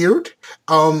 that's weird.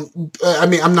 I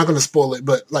mean, I'm not going to spoil it,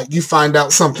 but like, you find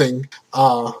out something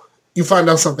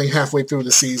halfway through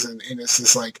the season, and it's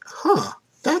just like, huh,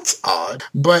 that's odd.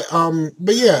 But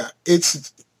yeah,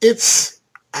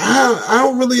 I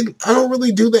don't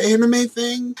really do the anime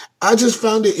thing. I just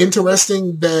found it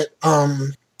interesting that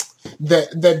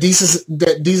that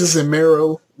Desus and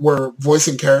Mero were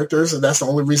voicing characters, and that's the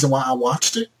only reason why I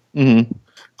watched it. Mm-hmm.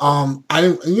 I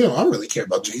don't really care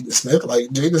about Jaden Smith. Like,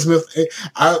 Jaden Smith,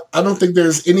 I don't think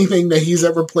there's anything that he's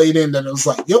ever played in that was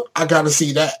like, yep, I gotta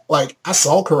see that. Like, I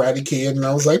saw Karate Kid and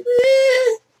I was like,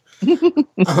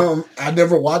 I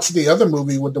never watched the other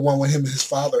movie with the one with him and his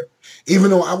father, even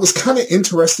though I was kind of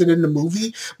interested in the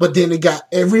movie, but then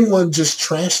everyone just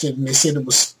trashed it and they said it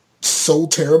was so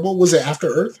terrible. Was it After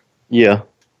Earth? Yeah.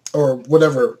 Or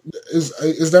whatever. Is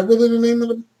that really the name of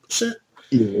the shit?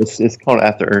 Yeah, it's called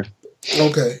After Earth.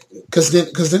 Okay, because then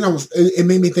it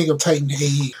made me think of Titan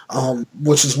AE,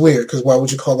 which is weird, because why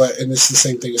would you call that? And it's the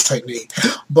same thing as Titan AE,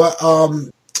 but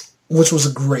which was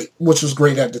great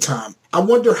at the time. I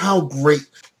wonder how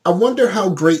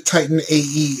great Titan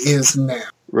AE is now.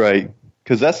 Right,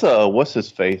 because that's what's his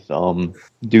face,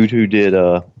 dude who did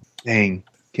can't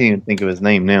even think of his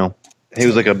name now. He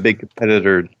was like a big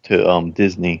competitor to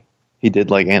Disney. He did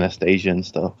like Anastasia and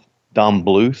stuff. Don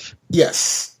Bluth.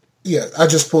 Yes. Yeah, I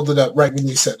just pulled it up right when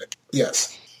you said it.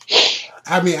 Yes.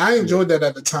 I mean, I enjoyed that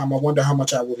at the time. I wonder how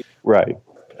much I will. Right.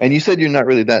 And you said you're not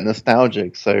really that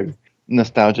nostalgic, so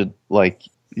nostalgia, like,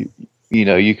 you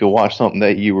know, you could watch something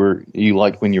that you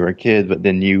liked when you were a kid, but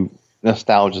then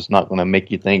nostalgia's not going to make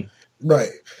you think.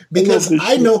 Right. Because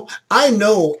I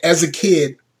know as a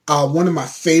kid, one of my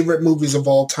favorite movies of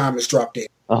all time is Drop Dead.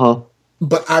 Uh-huh.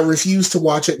 But I refuse to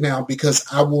watch it now because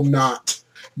I will not.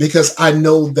 Because I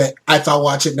know that if I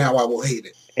watch it now, I will hate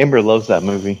it. Amber loves that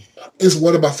movie. It's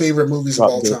one of my favorite movies of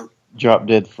all time. Drop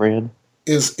Dead Fred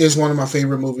is one of my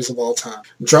favorite movies of all time.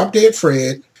 Drop Dead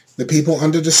Fred, The People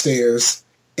Under the Stairs,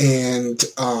 and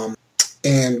A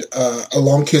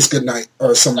Long Kiss Goodnight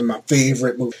are some of my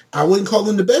favorite movies. I wouldn't call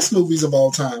them the best movies of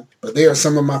all time, but they are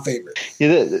some of my favorites.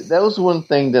 Yeah, that was one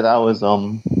thing that I was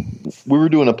we were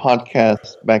doing a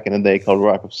podcast back in the day called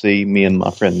Rock of Sea, me and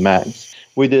my friend Max.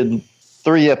 We did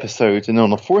 3 episodes, and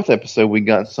on the 4th episode, we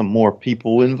got some more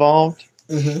people involved,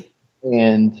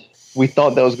 and we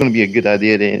thought that was going to be a good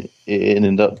idea. It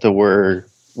ended up to where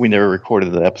we never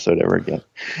recorded the episode ever again,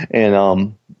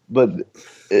 and but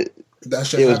it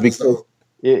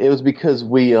was because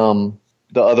we the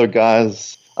other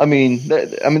guys. I mean,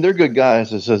 they're good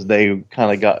guys. It's just they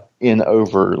kind of got in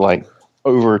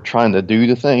over trying to do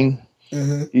the thing.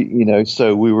 Mm-hmm. You know,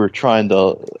 so we were trying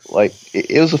to, like,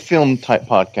 it was a film type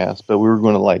podcast, but we were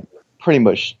going to, like, pretty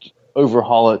much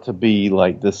overhaul it to be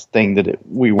like this thing that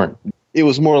we weren't. It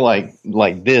was more like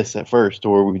this at first,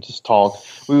 or we would just talk.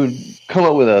 We would come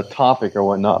up with a topic or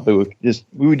whatnot, but we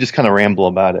would just kind of ramble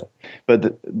about it.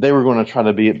 But they were going to try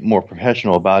to be more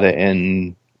professional about it,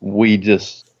 and we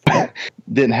just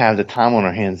didn't have the time on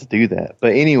our hands to do that.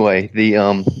 But anyway,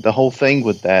 the whole thing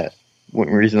with that. One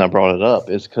reason I brought it up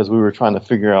is because we were trying to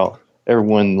figure out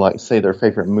everyone, like, say their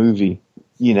favorite movie,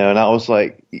 you know, and I was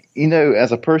like, you know,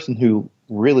 as a person who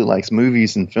really likes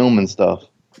movies and film and stuff,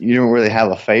 you don't really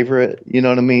have a favorite, you know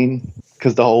what I mean?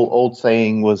 Because the whole old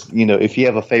saying was, you know, if you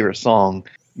have a favorite song,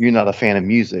 you're not a fan of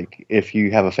music. If you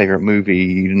have a favorite movie,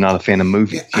 you're not a fan of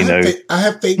movies. Yeah, I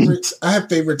have favorites. I have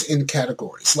favorites in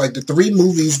categories. Like, the 3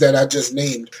 movies that I just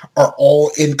named are all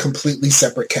in completely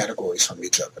separate categories from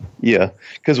each other. Yeah,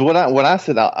 because what I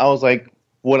said, I was like,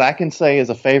 what I can say as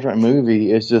a favorite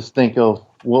movie is just think of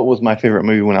what was my favorite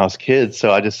movie when I was a kid.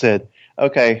 So I just said,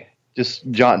 okay, just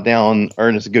jot down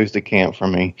Ernest Goes to Camp for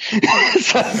me.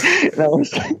 So, that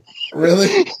was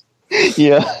really,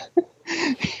 yeah.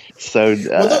 So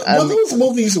those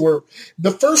movies were, the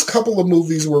first couple of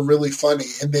movies were really funny,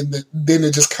 and then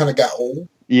it just kind of got old.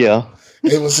 Yeah,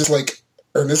 it was just like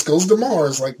Ernest Goes to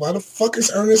Mars. Like, why the fuck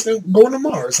is Ernest going to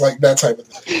Mars? Like that type of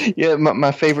thing. Yeah,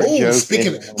 my favorite joke.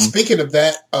 Speaking of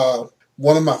that,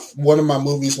 one of my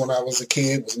movies when I was a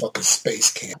kid was fucking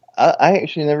Space Camp. I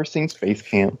actually never seen Space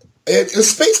Camp.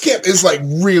 Space Camp is like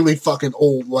really fucking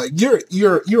old. Like you're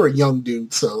a young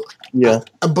dude, so yeah.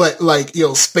 But like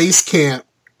Space Camp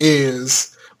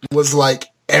was like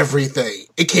everything.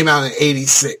 It came out in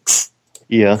 '86.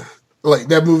 Yeah. Like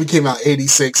that movie came out in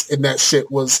 '86, and that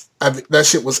shit was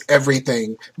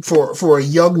everything for a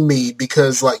young me,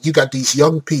 because like you got these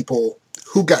young people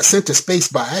who got sent to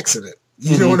space by accident.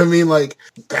 You know what I mean? Like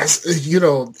that's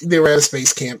they were at a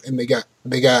space camp and they got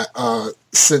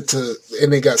sent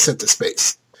to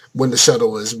space when the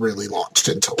shuttle is really launched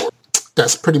into orbit.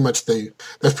 That's pretty much the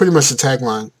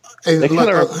tagline. And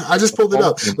I just pulled it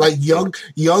up. Like young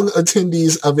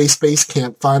attendees of a space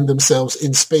camp find themselves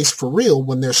in space for real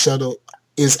when their shuttle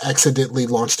is accidentally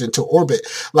launched into orbit.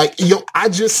 Like I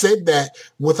just said that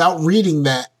without reading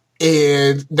that,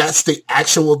 and that's the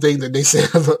actual thing that they said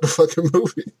about the fucking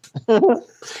movie.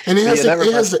 And it has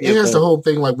the whole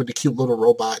thing like with the cute little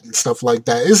robot and stuff like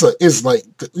that. It's like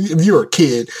if you're a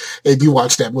kid and you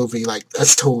watch that movie, like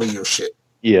that's totally your shit.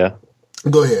 Yeah.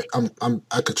 Go ahead.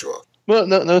 I cut you off. Well,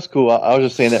 no, it's cool. I was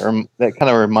just saying that kind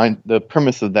of remind the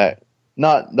premise of that,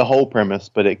 not the whole premise,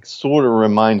 but it sort of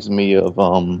reminds me of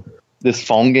this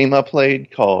phone game I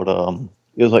played called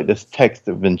it was like this text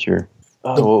adventure.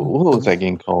 What was that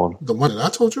game called? The one that I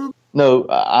told you? No,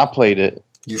 I played it.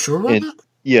 You sure about that?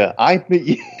 Yeah,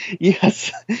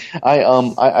 yes.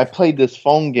 I played this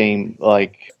phone game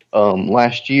like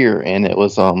last year, and it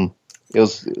was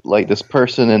like this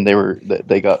person, and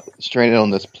they got stranded on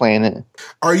this planet.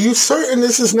 Are you certain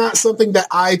this is not something that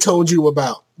I told you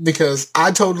about? Because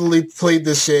I totally played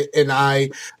this shit, and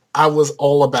I was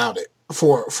all about it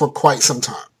for quite some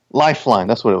time. Lifeline,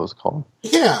 that's what it was called.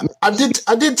 Yeah, I did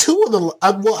I did three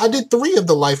of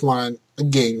the Lifeline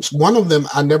games. One of them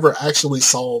I never actually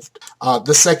solved.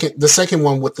 The second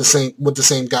one with the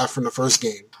same guy from the first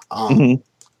game.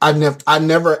 I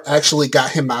never actually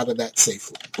got him out of that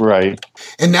safely. Right.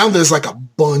 And now there's like a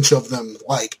bunch of them.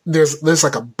 Like there's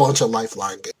like a bunch of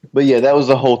Lifeline games. But yeah, that was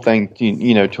the whole thing.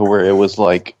 To where it was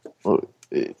like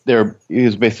he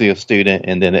was basically a student,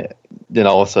 and then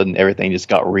all of a sudden everything just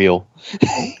got real.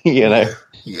 Yeah.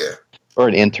 Or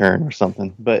an intern or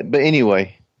something. But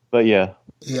anyway. But yeah.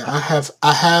 Yeah, I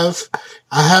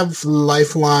have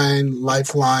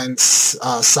Lifeline,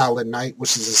 Silent Night,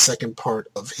 which is the second part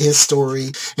of his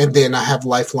story, and then I have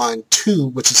Lifeline 2,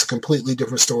 which is a completely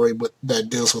different story that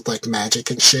deals with like magic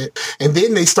and shit. And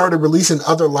then they started releasing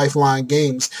other Lifeline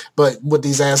games, but what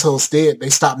these assholes did, they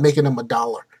stopped making them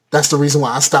 $1. That's the reason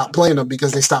why I stopped playing them,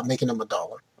 because they stopped making them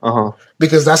 $1.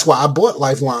 Because that's why I bought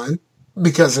Lifeline,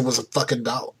 because it was a fucking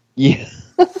 $1. Yeah.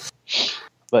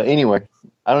 But anyway,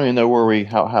 I don't even know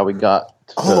how we got.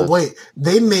 Wait,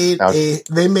 they made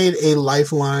a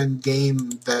Lifeline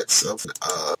game that's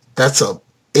a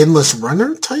endless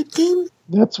runner type game.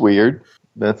 That's weird.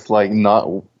 That's like not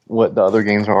what the other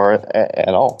games are at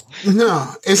all.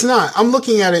 No, it's not. I'm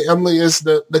looking at it. It's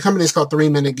the company's called 3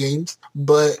 Minute Games,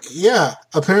 but yeah,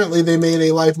 apparently they made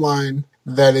a Lifeline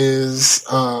that is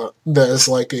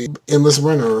like a endless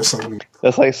runner or something.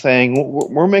 That's like saying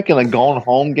we're making a Gone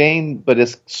Home game, but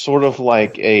it's sort of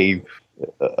like a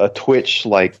Twitch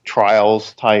like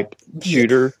Trials type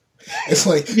shooter. It's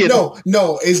like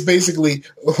no. It's basically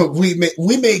we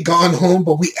made Gone Home,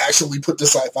 but we actually put the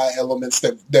sci-fi elements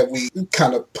that we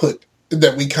kind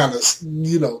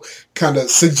of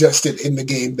suggested in the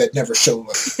game that never showed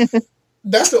up.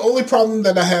 That's the only problem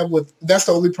that I have with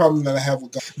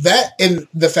that, and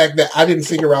the fact that I didn't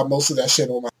figure out most of that shit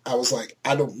on my. I was like,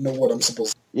 I don't know what I'm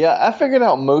supposed to do. Yeah, I figured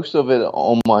out most of it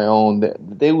on my own.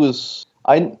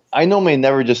 I normally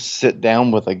never just sit down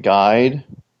with a guide,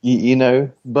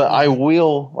 but I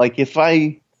will, like, if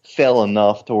I fell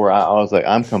enough to where I was like,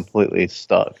 I'm completely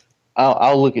stuck,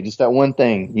 I'll look at just that one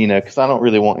thing, because I don't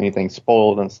really want anything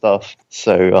spoiled and stuff.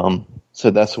 So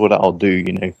that's what I'll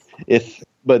do,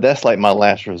 But that's like my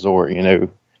last resort,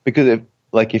 because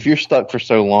if you're stuck for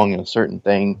so long in a certain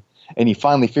thing and you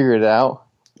finally figure it out,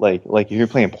 like if you're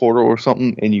playing Portal or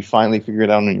something and you finally figure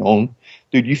it out on your own,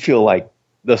 dude, you feel like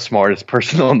the smartest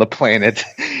person on the planet.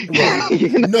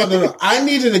 Right. No. I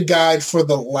needed a guide for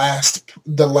the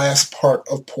last part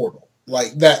of Portal.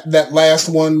 Like that last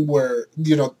one where,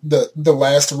 the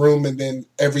last room, and then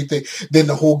everything, then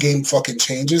the whole game fucking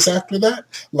changes after that.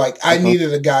 Like I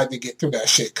needed a guide to get through that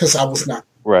shit because I was not.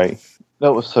 Right.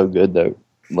 That was so good though.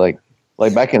 Like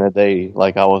Like back in the day,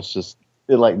 like I was just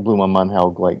it like blew my mind how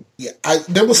like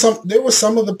there were some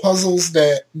of the puzzles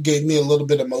that gave me a little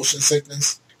bit of motion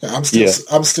sickness. I'm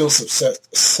still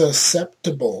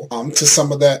susceptible to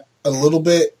some of that a little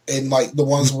bit, and like the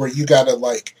ones where you gotta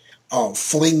like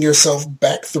fling yourself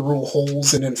back through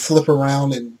holes and then flip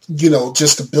around and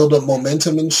just to build up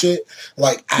momentum and shit.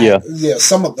 Like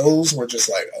some of those were just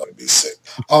like, oh, it'd be sick.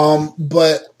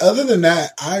 But other than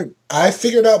that, I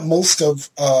figured out most of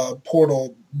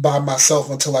Portal by myself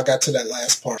until I got to that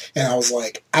last part, and I was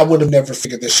like, I would have never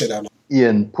figured this shit out. Yeah,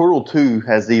 and Portal 2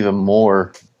 has even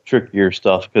more trickier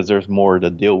stuff because there's more to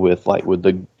deal with, like with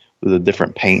the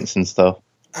different paints and stuff.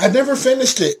 I never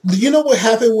finished it. You know what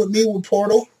happened with me with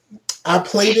Portal? I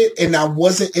played it and I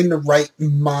wasn't in the right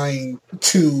mind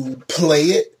to play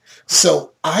it,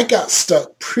 so I got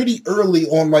stuck pretty early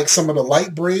on like some of the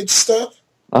light bridge stuff.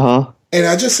 And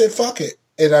I just said fuck it,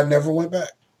 and I never went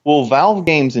back. Well, Valve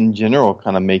games in general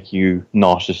kind of make you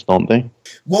nauseous, don't they?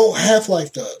 Well,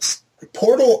 Half-Life does.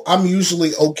 Portal, I'm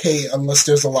usually okay unless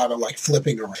there's a lot of like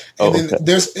flipping around. And then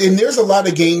there's a lot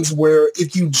of games where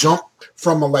if you jump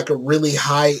from a really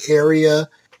high area,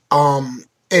 and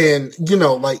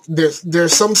like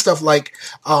there's some stuff like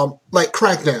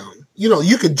Crackdown.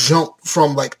 You could jump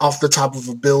from like off the top of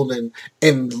a building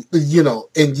and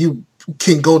and you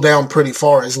can go down pretty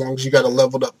far as long as you got a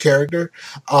leveled up character.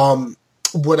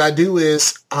 What I do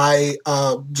is I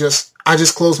just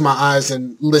close my eyes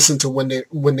and listen to when they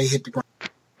hit the ground.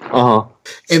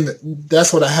 And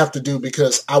that's what I have to do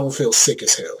because I will feel sick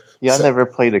as hell. Yeah, I never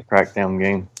played a Crackdown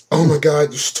game. Oh my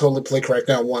god, you should totally play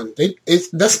Crackdown 1.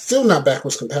 That's still not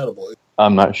backwards compatible.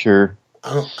 I'm not sure.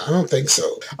 I don't think so.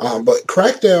 But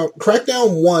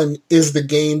Crackdown 1 is the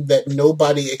game that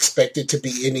nobody expected to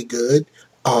be any good.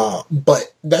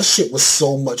 But that shit was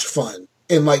so much fun.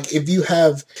 And like, if you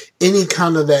have any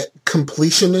kind of that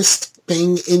completionist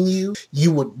thing in you, you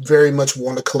would very much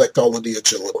want to collect all of the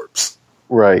agility orbs.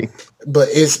 Right. But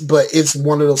it's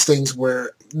one of those things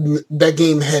where that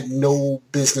game had no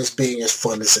business being as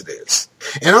fun as it is.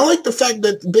 And I like the fact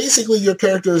that basically your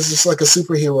character is just like a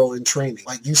superhero in training.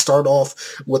 Like, you start off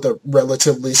with a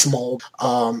relatively small,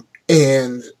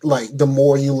 and like the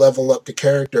more you level up the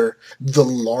character, the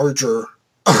larger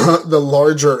that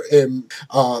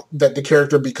the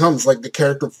character becomes. Like, the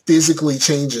character physically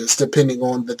changes depending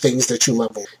on the things that you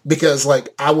level. Because like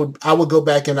I would go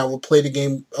back and I would play the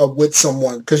game with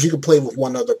someone, because you could play with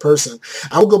one other person.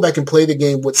 I would go back and play the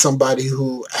game with somebody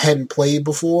who hadn't played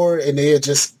before, and they had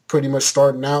just pretty much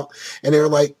starting out, and they were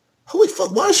like, holy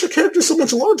fuck, why is your character so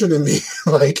much larger than me?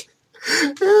 Like,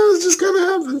 it just kind of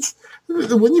happens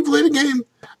when you play the game.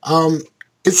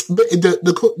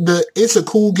 It's a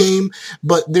cool game,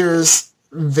 but there's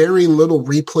very little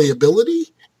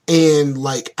replayability. And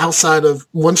like, outside of,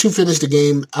 once you finish the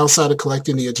game, outside of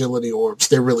collecting the agility orbs,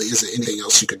 there really isn't anything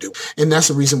else you can do. And that's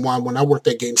the reason why when I worked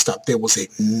at GameStop, there was a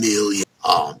million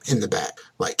in the back,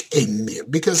 like a million,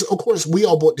 because of course we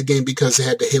all bought the game because it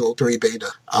had the Halo 3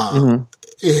 beta.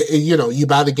 You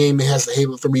buy the game, it has the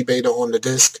Halo 3 beta on the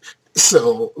disc.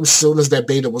 So as soon as that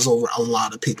beta was over, a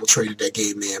lot of people traded that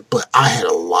game in. But I had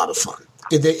a lot of fun.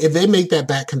 If they make that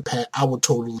back compat, I would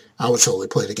totally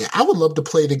play it again. I would love to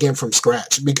play it again from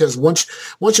scratch, because once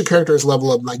your character is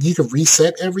leveled up, like, you can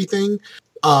reset everything,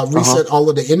 reset all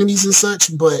of the enemies and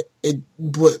such. But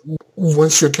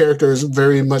once your character is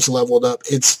very much leveled up,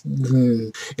 it's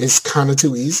kind of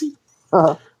too easy.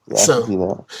 Yeah,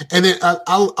 so, and then I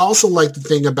also like the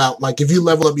thing about, like, if you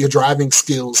level up your driving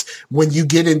skills, when you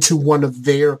get into one of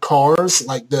their cars,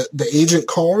 like the agent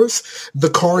cars, the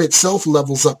car itself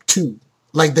levels up too.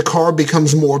 Like, the car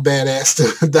becomes more badass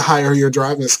the higher your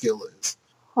driving skill is.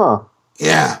 Huh.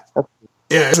 Yeah.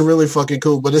 Yeah, it's really fucking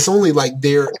cool, but it's only like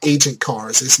their agent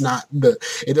cars. It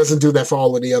doesn't do that for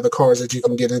all of the other cars that you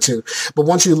can get into. But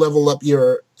once you level up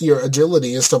your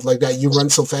agility and stuff like that, you run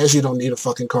so fast you don't need a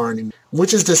fucking car anymore.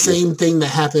 Which is the same thing that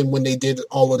happened when they did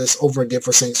all of this over again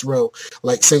for Saints Row.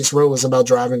 Like, Saints Row is about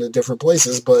driving to different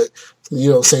places, but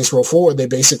Saints Row 4, they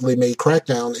basically made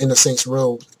Crackdown in the Saints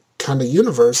Row kind of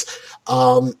universe.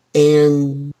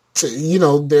 And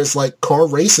there's like car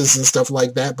races and stuff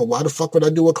like that, but why the fuck would I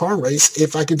do a car race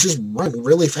if I could just run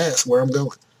really fast where I'm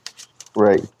going?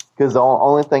 Right. Because the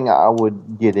only thing I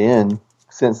would get in,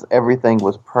 since everything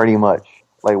was pretty much,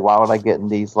 like, why would I get in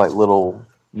these like little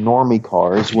normie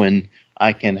cars when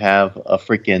I can have a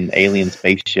freaking alien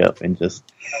spaceship and just,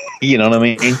 you know what I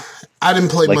mean? I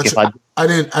didn't play much. I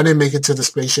didn't make it to the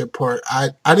spaceship part.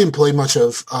 I didn't play much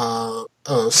of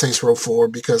Saints Row 4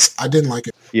 because I didn't like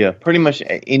it. Yeah, pretty much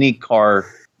any car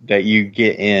that you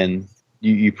get in,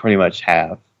 you pretty much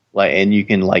have, like, and you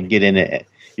can like get in it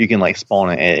you can like spawn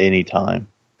it at any time.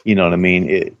 You know what I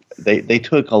mean? They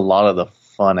took a lot of the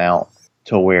fun out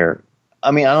to where,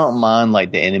 I mean, I don't mind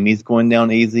like the enemies going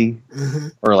down easy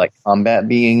or like combat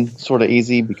being sort of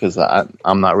easy because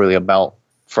I'm not really about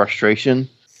frustration,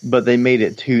 but they made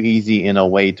it too easy in a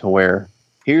way to where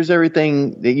here's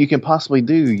everything that you can possibly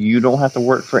do. You don't have to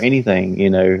work for anything. You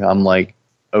know, I'm like,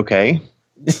 okay.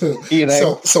 You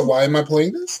know? So why am I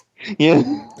playing this? Yeah.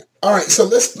 All right, so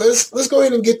let's go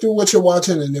ahead and get through what you're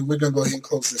watching, and then we're gonna go ahead and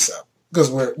close this out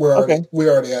because we're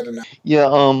already at an hour.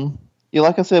 Yeah. Yeah.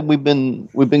 Like I said, we've been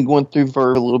going through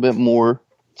Verve a little bit more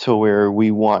to where we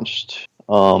watched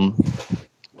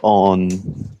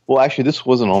well, actually, this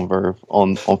wasn't on Verve.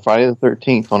 On Friday the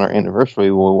 13th, on our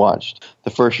anniversary, we watched the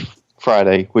first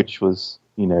Friday, which was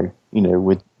you know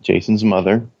with Jason's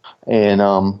mother, and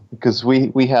because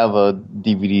we have a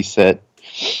DVD set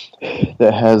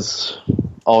that has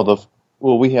all the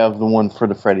we have the one for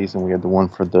the Freddy's and we have the one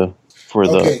for the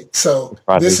okay, so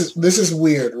this is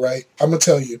weird, right? I'm gonna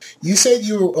tell you. You said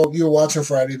you were watching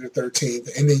Friday the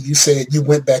 13th, and then you said you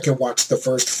went back and watched the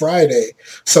first Friday.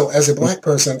 So as a black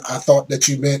person, I thought that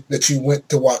you meant that you went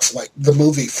to watch like the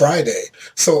movie Friday.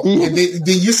 So and then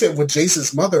you said with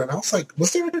Jason's mother, and I was like,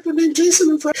 was there a character named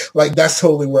Jason in Friday? Like that's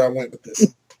totally where I went with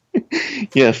this.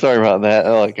 Yeah, sorry about that.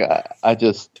 Like I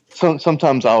just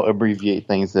sometimes I'll abbreviate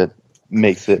things that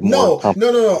makes it more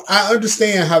No. I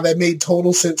understand how that made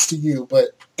total sense to you,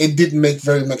 but it didn't make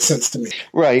very much sense to me.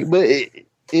 Right, but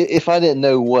if I didn't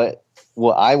know what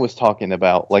I was talking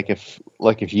about, like if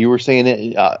you were saying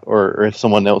it or if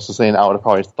someone else was saying it, I would have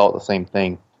probably thought the same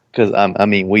thing. Because I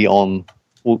mean, we own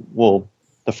well,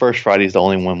 the first Friday is the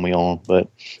only one we own, but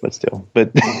still,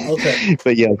 but okay,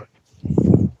 but yeah.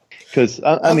 Because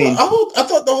I mean, I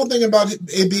thought the whole thing about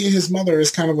it being his mother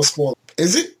is kind of a spoiler.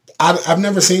 Is it? I've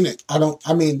never seen it.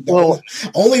 The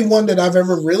only one that I've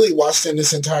ever really watched in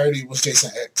its entirety was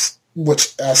Jason X,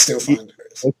 which I still find it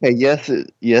is. Okay,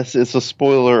 yes, it's a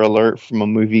spoiler alert from a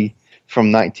movie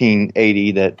from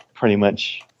 1980 that pretty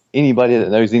much anybody that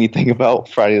knows anything about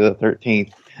Friday the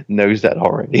 13th knows that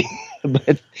already.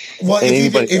 But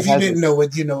if you didn't know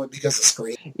it, you know it because of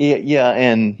Scream. Yeah,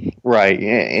 and right,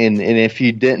 and if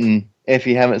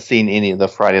you haven't seen any of the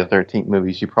Friday the 13th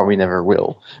movies, you probably never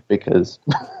will because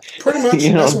pretty much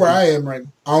that's where I am right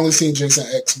now. I only seen Jason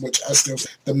X, which I still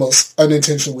the most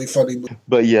unintentionally funny movie.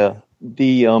 But yeah,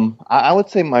 the I would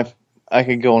say I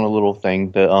could go on a little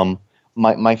thing that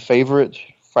my favorite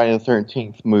Friday the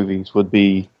 13th movies would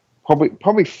be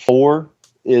probably 4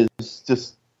 is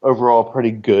just overall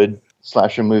pretty good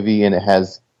slasher movie, and it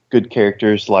has good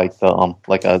characters like the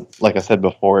like I said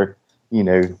before, you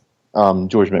know,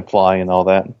 George McFly and all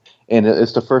that. And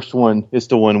it's the first one. It's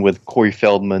the one with Corey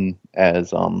Feldman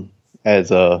as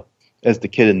the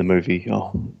kid in the movie,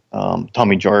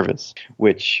 Tommy Jarvis.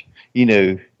 Which, you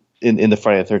know, in the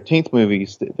Friday the 13th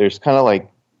movies, there's kind of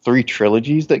like 3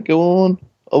 trilogies that go on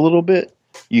a little bit.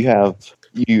 You have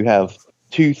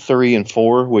 2, 3, and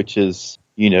 4, which is,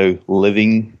 you know,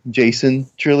 Living Jason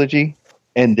trilogy,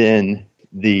 and then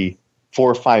the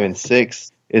 4, 5, and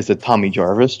 6 is the Tommy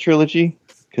Jarvis trilogy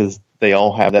because they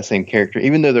all have that same character,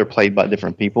 even though they're played by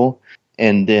different people.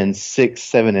 And then 6,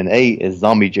 7, and 8 is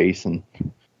Zombie Jason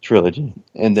trilogy,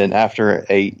 and then after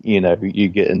 8, you know, you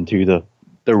get into the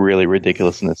really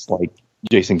ridiculousness like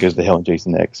Jason Goes to Hell and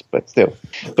Jason X, but still,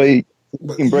 but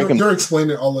you're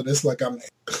explaining all of this like I'm.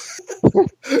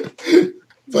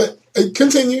 But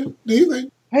continue. Do you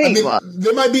think? Hey, I mean,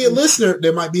 there might be a listener.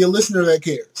 There might be a listener that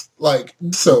cares. Like,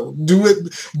 so do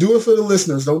it for the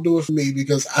listeners. Don't do it for me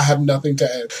because I have nothing to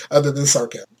add other than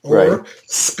sarcasm or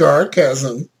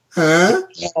Scarcasm. Huh?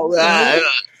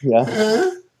 Yeah.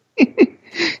 Huh?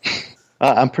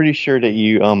 I'm pretty sure that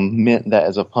you meant that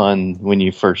as a pun when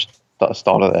you first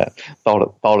thought of that.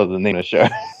 Thought of the name of the show.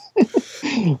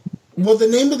 Well, the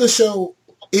name of the show,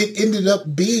 it ended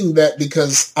up being that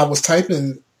because I was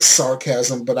typing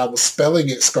sarcasm, but I was spelling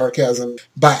it Scarcasm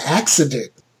by accident.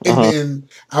 And then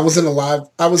I was in a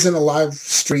live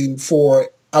stream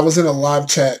I was in a live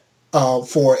chat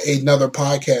for another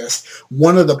podcast.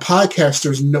 One of the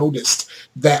podcasters noticed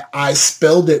that I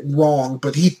spelled it wrong,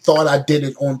 but he thought I did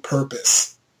it on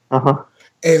purpose.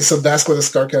 And so that's where the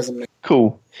Scarcasm name.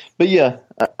 Cool. But yeah,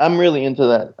 I'm really into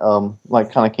that,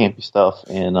 like kind of campy stuff.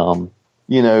 And,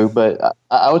 you know, but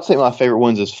I would say my favorite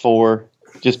ones is 4,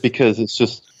 just because it's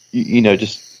just, you know,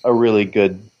 just a really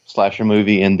good slasher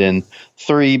movie. And then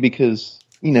 3, because,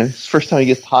 you know, it's the first time he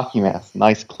gets the hockey mask.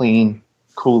 Nice, clean,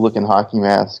 cool looking hockey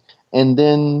mask. And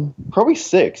then probably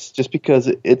 6, just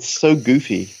because it's so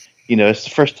goofy. You know, it's the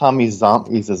first time he's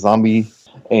a zombie.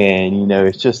 And, you know,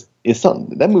 it's just it's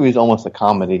something that movie is almost a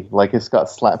comedy. Like it's got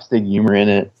slapstick humor in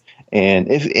it. And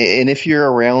if you're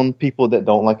around people that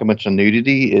don't like a bunch of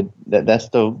nudity, that's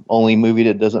the only movie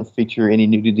that doesn't feature any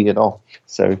nudity at all.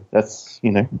 So that's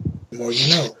More you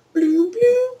know. Blue,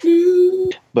 blue, blue.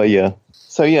 But yeah,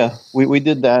 so yeah, we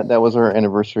did that. That was our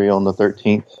anniversary on the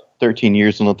 13th. 13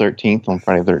 years on the 13th on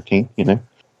Friday the 13th.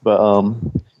 But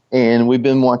and we've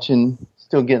been watching,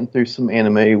 still getting through some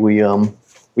anime.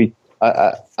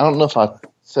 I don't know if I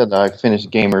said I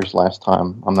finished Gamers last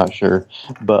time. I'm not sure,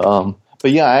 but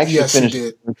yeah, I actually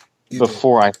finished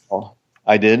before I saw.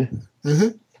 I did.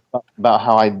 Mm-hmm. About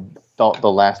how I thought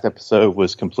the last episode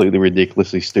was completely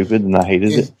ridiculously stupid, and I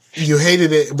hated it. You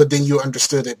hated it, but then you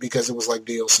understood it because it was like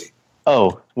DLC.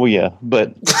 Oh, well, yeah,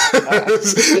 but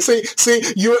see,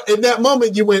 you in that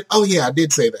moment you went, "Oh yeah, I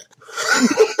did say that."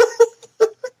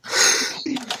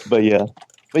 but yeah,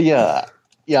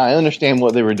 I understand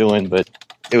what they were doing, but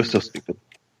it was so stupid.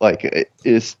 Like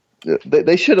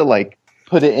they should have like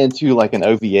put it into like an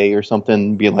OVA or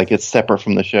something, be like it's separate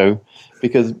from the show,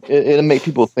 because it'll make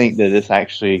people think that it's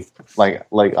actually like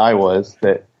I was,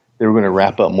 that they were going to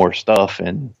wrap up more stuff,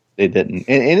 and they didn't.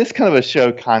 And it's kind of a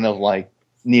show, kind of like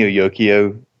Neo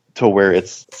Yokio, to where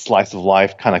it's slice of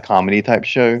life kind of comedy type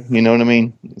show. You know what I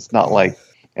mean? It's not like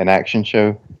an action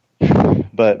show,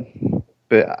 but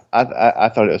I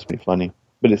thought it was pretty funny.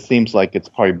 But it seems like it's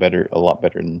probably a lot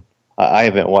better than. I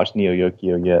haven't watched Neo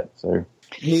Yokio yet, so.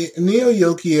 Neo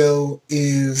Yokio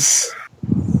is,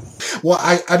 well,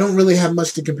 I don't really have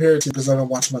much to compare it to because I don't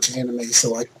watch much anime,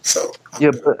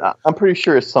 but I'm pretty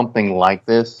sure it's something like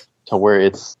this, to where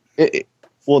it's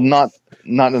not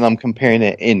that I'm comparing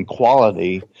it in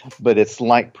quality, but it's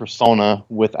like Persona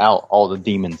without all the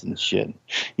demons and shit,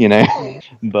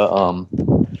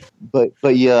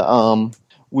 but yeah,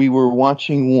 we were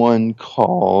watching one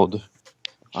called.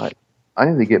 I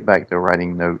need to get back to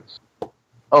writing notes.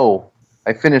 Oh,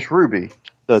 I finished Ruby,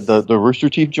 the Rooster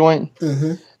Teeth joint.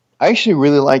 Mm-hmm. I actually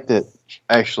really liked it.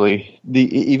 Actually,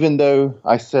 even though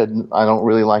I said I don't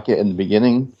really like it in the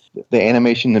beginning, the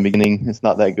animation in the beginning is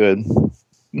not that good.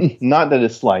 Not that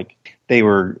it's like they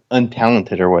were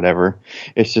untalented or whatever.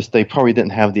 It's just they probably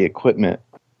didn't have the equipment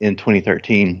in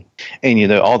 2013,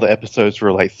 and all the episodes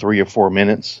were like 3 or 4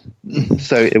 minutes,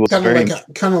 so it was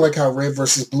kind of like how Red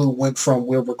versus Blue went from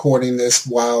we're recording this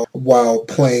while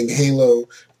playing Halo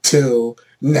to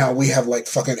now we have like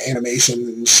fucking animation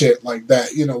and shit like that.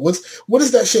 What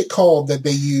is that shit called that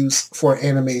they use for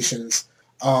animations?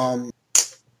 What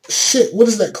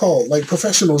is that called? Like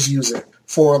professionals use it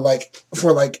for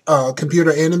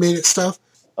computer animated stuff.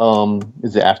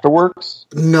 Is it Afterworks?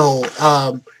 No.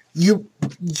 You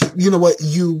know what?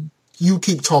 You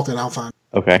keep talking. I'll find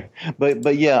it. Okay,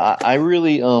 but yeah, I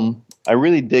really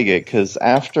dig it, because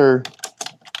after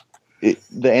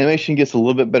the animation gets a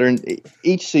little bit better.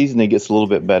 Each season it gets a little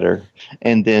bit better,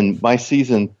 and then by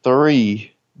season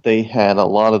 3 they had a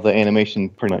lot of the animation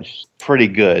pretty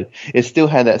good. It still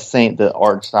had the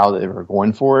art style that they were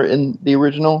going for in the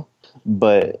original,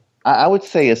 but I would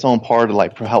say it's on par to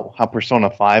like how Persona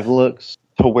 5 looks,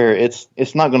 to where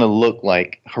it's not going to look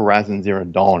like Horizon Zero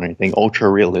Dawn or anything ultra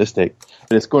realistic,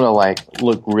 but it's going to like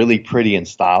look really pretty and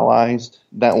stylized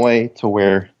that way, to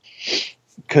where,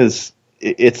 because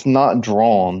it's not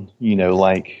drawn,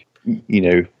 like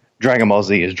Dragon Ball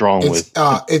Z is drawn with.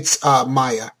 It's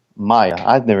Maya. Maya,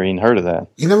 I've never even heard of that.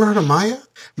 You never heard of Maya?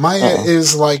 Maya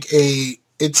is like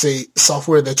it's a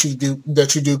software that you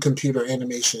do computer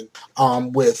animation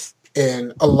with.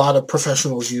 And a lot of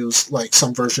professionals use like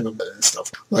some version of it and stuff,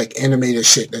 like animated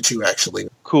shit that you actually.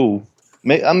 Cool.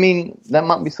 I mean, that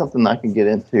might be something I can get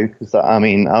into, because I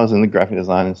was in the graphic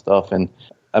design and stuff, and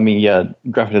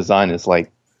graphic design is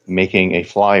like making a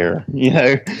flyer,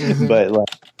 Mm-hmm. But like,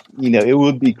 it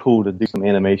would be cool to do some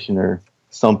animation or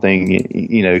something,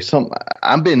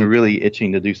 I've been really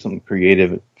itching to do something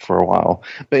creative for a while,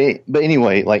 but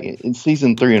anyway, like in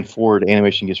season 3 and 4, the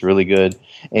animation gets really good,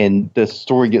 and the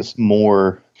story gets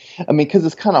more, because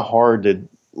it's kind of hard to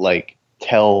like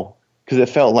tell, because it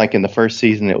felt like in the first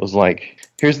season it was like,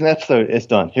 here's an episode, it's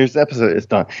done, here's the episode, it's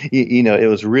done, it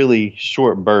was really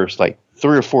short bursts, like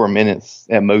 3 or 4 minutes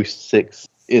at most, 6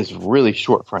 is really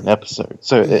short for an episode,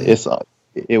 so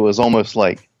it was almost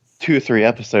like 2 or 3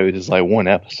 episodes is like one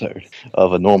episode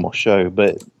of a normal show,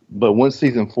 but once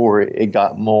season 4, it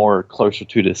got more closer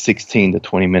to the 16 to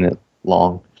 20 minute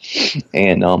long,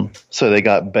 and so they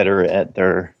got better at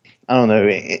their, I don't know,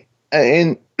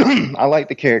 and I like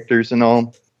the characters and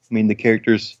all. The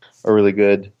characters are really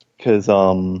good, because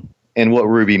and what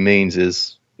Ruby means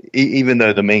is, even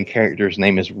though the main character's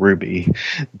name is Ruby,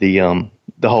 the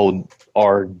whole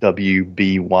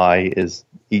RWBY is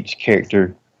each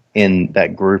character in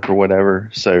that group or whatever.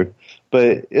 So,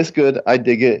 but it's good. I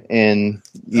dig it. And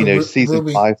season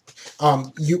Ruby, 5.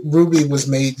 Ruby was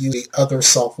made using other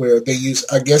software. They use,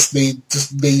 I guess they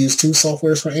use two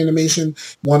softwares for animation.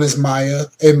 One is Maya,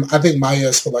 and I think Maya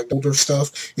is for like older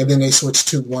stuff. And then they switched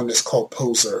to one that's called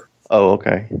Poser. Oh,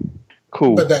 okay,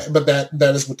 cool. But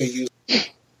that is what they use.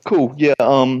 Cool. Yeah.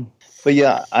 But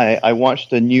yeah, I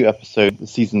watched a new episode,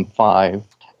 season 5,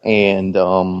 and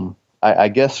I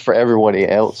guess for everybody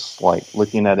else, like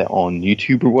looking at it on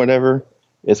YouTube or whatever,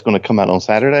 it's going to come out on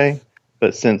Saturday.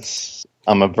 But since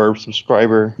I'm a Verb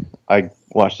subscriber, I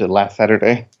watched it last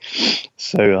Saturday.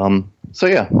 So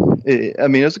yeah, I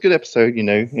mean, it was a good episode,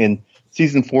 and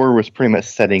season 4 was pretty much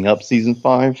setting up season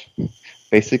 5,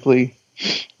 basically.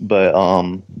 But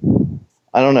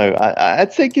I don't know.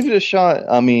 I'd say give it a shot.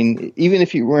 I mean, even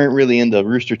if you weren't really into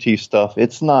Rooster Teeth stuff,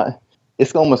 it's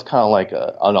almost kind of like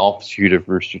an offshoot of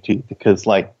Rooster Teeth, because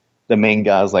like the main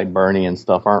guys like Bernie and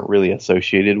stuff aren't really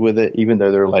associated with it, even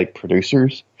though they're like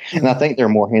producers. Mm-hmm. And I think they're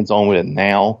more hands-on with it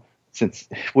now,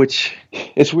 which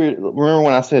it's weird. Remember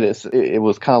when I said it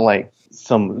was kind of like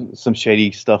some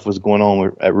shady stuff was going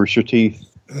on at Rooster Teeth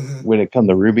mm-hmm. when it come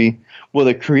to Ruby. Well,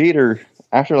 the creator,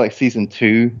 after like season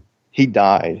 2, he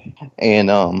died, and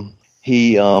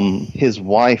his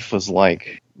wife was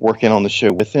like working on the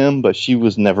show with him, but she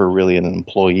was never really an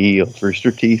employee of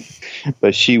Rooster Teeth,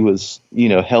 but she was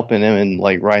helping him and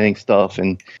like writing stuff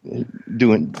and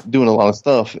doing a lot of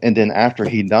stuff. And then after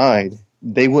he died,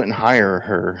 they wouldn't hire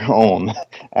her on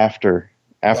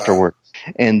afterwards.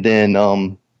 And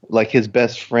then like his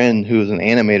best friend, who was an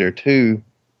animator too,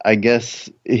 I guess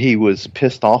he was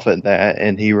pissed off at that,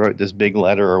 and he wrote this big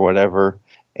letter or whatever,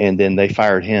 and then they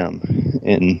fired him.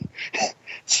 And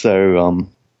so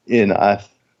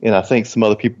and I think some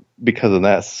other people, because of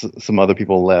that, some other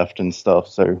people left and stuff.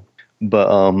 So,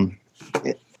 but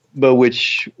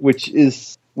which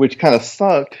kind of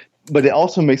sucked. But it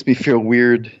also makes me feel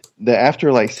weird that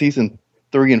after like season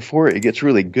 3 and 4, it gets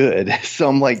really good. So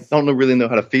I'm like, don't really know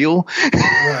how to feel.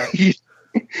 Right.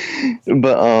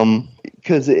 But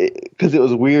because it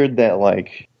was weird that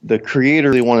like the creator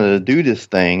really wanted to do this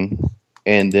thing,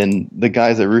 and then the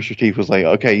guys at Rooster Teeth was like,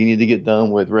 okay, you need to get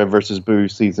done with Red versus Boo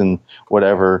season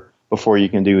whatever before you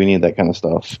can do any of that kind of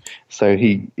stuff. So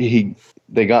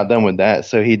they got done with that.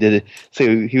 So he did it.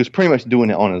 So he was pretty much doing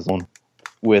it on his own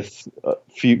with a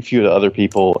few of the other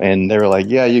people, and they were like,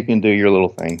 yeah, you can do your little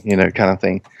thing, kind of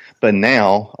thing. But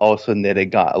now all of a sudden that it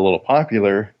got a little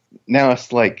popular, now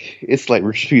it's like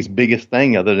Rooster Teeth's biggest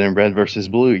thing other than Red versus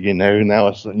Blue. Now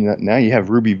it's now you have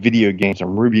Ruby video games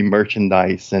and Ruby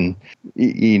merchandise and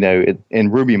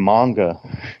and Ruby manga.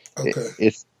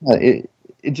 Okay.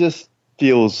 It just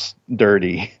feels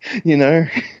dirty,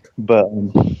 But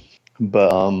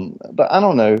I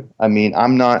don't know. I mean,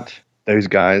 I'm not those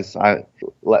guys. I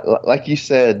like you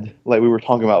said, like we were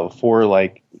talking about before.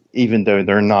 Like even though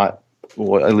they're not,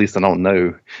 well, at least I don't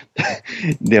know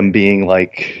them being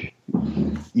like,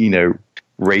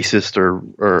 racist or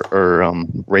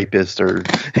rapist or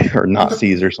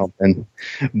Nazis or something.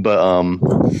 But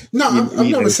no, I've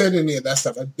never said any of that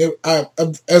stuff.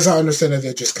 As I understand it,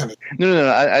 they're just kind of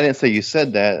no. I didn't say you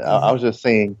said that. Mm-hmm. I was just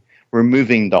saying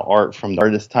removing the art from the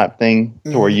artist type thing,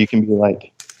 to where you can be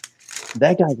like,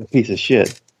 that guy's a piece of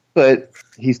shit, but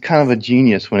he's kind of a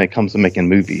genius when it comes to making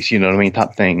movies. You know what I mean?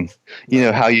 Type thing.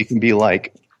 How you can be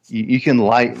like, you can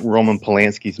like Roman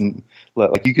Polanski's,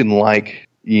 like you can like,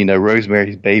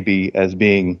 Rosemary's Baby as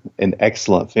being an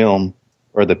excellent film,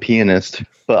 or The Pianist,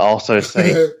 but also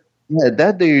say, yeah,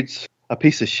 that dude's a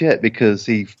piece of shit because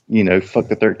he,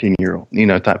 fucked a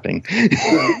 13-year-old, type thing.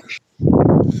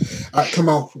 All right, come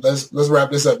on, let's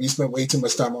wrap this up. You spent way too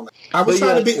much time on that. I was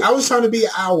trying to be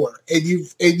an hour, and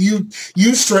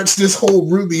you stretched this whole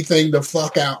Ruby thing the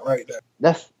fuck out right there.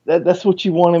 That's what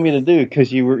you wanted me to do,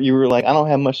 because you were like, I don't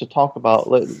have much to talk about.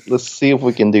 Let's see if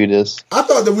we can do this. I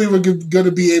thought that we were going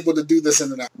to be able to do this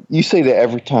in an hour. You say that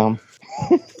every time.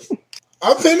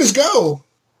 I'm finished. Go.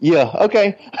 Yeah.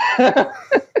 Okay.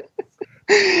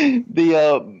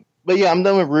 But yeah, I'm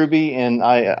done with Ruby, and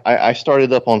I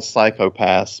started up on Psycho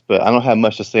Pass, but I don't have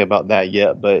much to say about that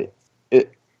yet. But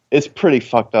it's pretty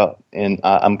fucked up, and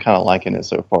I'm kind of liking it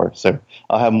so far. So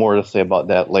I'll have more to say about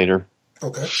that later.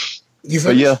 Okay.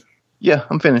 But yeah,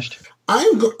 I'm finished.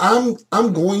 I'm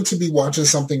going to be watching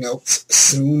something else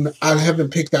soon. I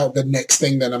haven't picked out the next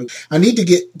thing that I need to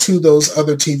get to those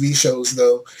other TV shows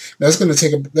though. That's going to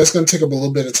take up a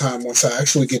little bit of time once I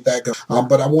actually get that going.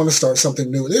 But I want to start something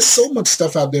new. There's so much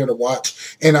stuff out there to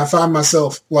watch, and I find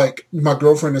myself like my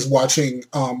girlfriend is watching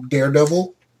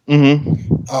Daredevil.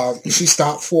 Mm-hmm. She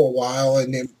stopped for a while,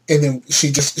 and then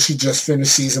she just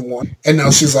finished season 1, and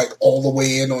now she's like all the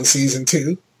way in on season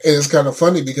 2. And it's kind of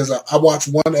funny because I watched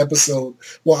one episode.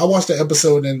 Well, I watched an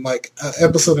episode in like an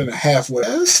episode and a half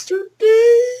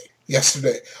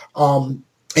yesterday.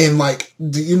 And like,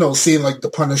 seeing like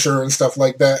the Punisher and stuff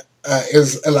like that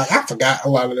is like, I forgot a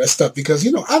lot of that stuff because,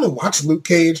 I don't watch Luke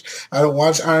Cage. I don't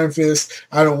watch Iron Fist.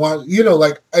 I don't watch,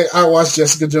 like I watch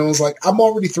Jessica Jones. Like I'm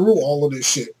already through all of this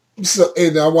shit. So,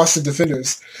 and I watched The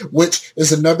Defenders, which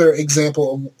is another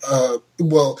example of,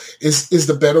 is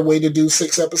the better way to do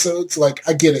 6 episodes. Like,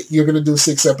 I get it. You're going to do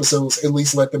 6 episodes. At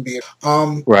least let them be.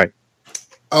 Right.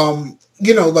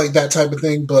 Like that type of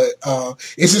thing. But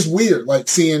it's just weird, like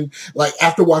seeing, like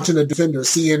after watching The Defenders,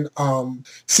 seeing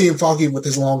Foggy with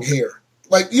his long hair.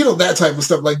 Like, that type of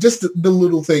stuff. Like just the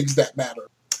little things that matter.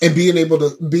 And being able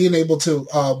to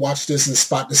watch this and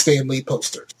spot the Stan Lee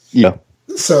posters. Yeah.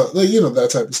 So, that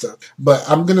type of stuff. But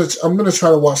I'm gonna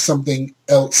try to watch something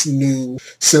else new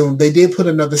soon. They did put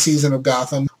another season of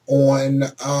Gotham on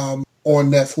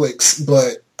Netflix,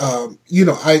 but I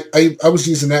was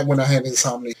using that when I had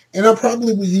insomnia, and I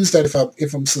probably will use that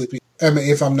if I'm sleeping. I mean,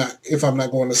 if I'm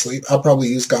not going to sleep, I'll probably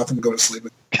use Gotham to go to sleep.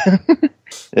 Yeah,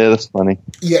 that's funny.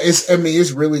 Yeah,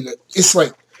 it's really good. It's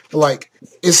like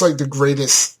the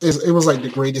greatest. It was like the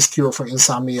greatest cure for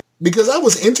insomnia. Because I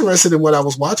was interested in what I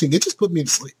was watching. It just put me to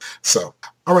sleep. So,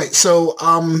 all right. So,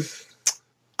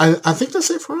 I think that's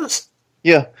it for us.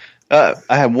 Yeah. I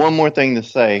have one more thing to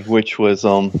say, which was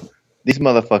these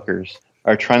motherfuckers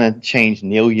are trying to change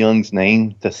Neil Young's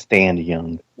name to Stand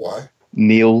Young. Why?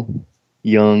 Neil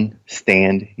Young,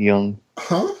 Stand Young.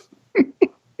 Huh?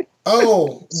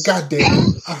 Oh,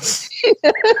 goddamn.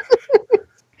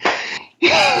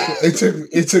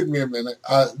 It took me a minute.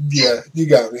 Yeah, you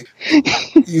got me.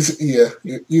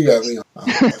 You got me.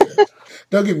 Oh,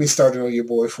 don't get me started on your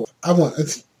boy for. I want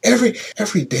every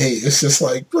day. It's just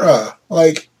like, bruh,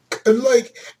 like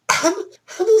how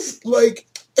does like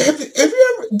have you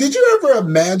ever? Did you ever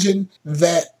imagine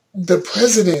that the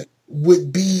president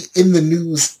would be in the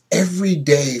news every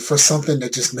day for something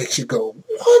that just makes you go,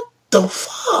 what the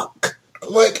fuck?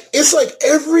 Like, it's like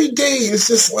every day it's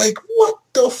just like, what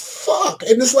the fuck?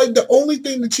 And it's like the only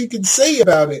thing that you can say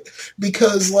about it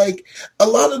because, like, a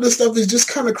lot of the stuff is just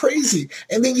kind of crazy.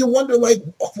 And then you wonder, like,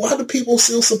 why do people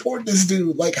still support this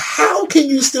dude? Like, how can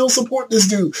you still support this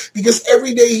dude? Because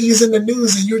every day he's in the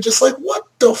news and you're just like, what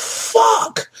the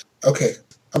fuck? Okay,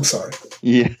 I'm sorry.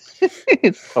 Yeah.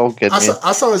 It's all good, I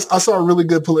saw a really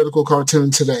good political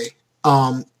cartoon today.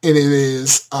 And it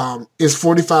is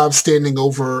 45 standing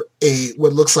over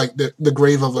what looks like the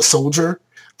grave of a soldier,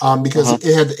 because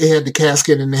it had the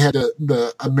casket and it had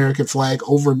the American flag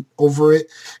over it,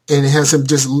 and it has him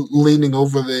just leaning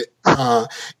over it,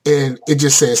 and it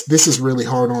just says, "This is really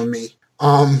hard on me."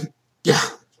 Yeah,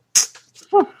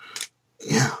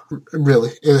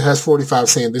 really, it has 45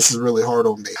 saying, "This is really hard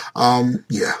on me."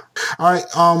 Yeah. All right.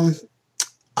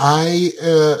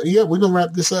 We're gonna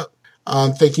wrap this up.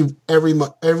 Thank you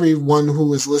everyone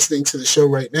who is listening to the show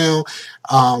right now.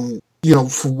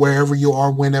 For wherever you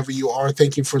are, whenever you are,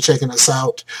 thank you for checking us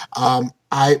out.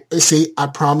 I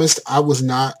promised I was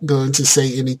not going to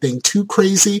say anything too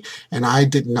crazy, and I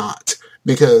did not,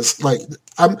 because like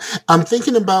I'm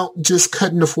thinking about just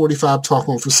cutting the 45 talk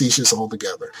on facetious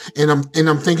altogether, and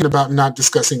I'm thinking about not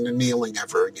discussing the kneeling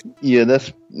ever again. Yeah,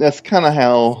 that's kind of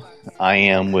how I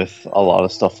am with a lot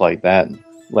of stuff like that.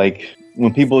 Like,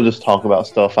 when people just talk about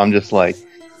stuff, I'm just like,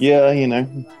 yeah, yeah.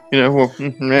 That's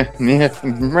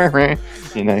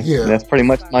pretty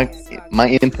much my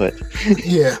input.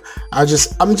 Yeah,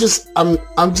 I'm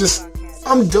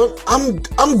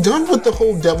done with the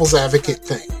whole devil's advocate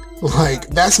thing. Like,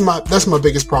 that's my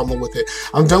biggest problem with it.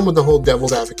 I'm done with the whole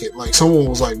devil's advocate. Like, someone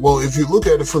was like, well, if you look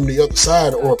at it from the other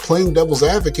side or playing devil's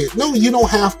advocate, no, you don't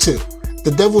have to.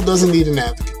 The devil doesn't need an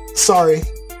advocate. Sorry.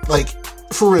 Like,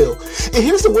 for real. And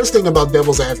here's the worst thing about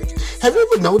devil's advocate. Have you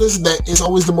ever noticed that it's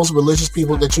always the most religious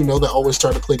people that you know that always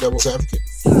try to play devil's advocate?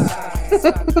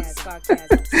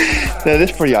 That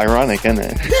is pretty ironic, isn't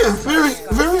it? Yeah, very,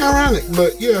 very ironic.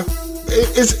 But yeah,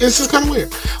 it's just kind of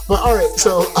weird. But all right,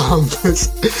 so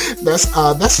that's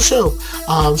the show.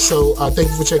 So thank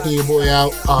you for checking your boy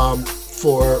out.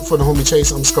 For the homie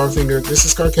Chase, I'm Scarfinger. This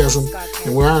is Scarcasm,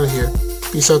 and we're out of here.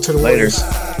 Peace out to the warriors.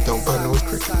 Don't butt those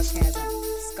crickets.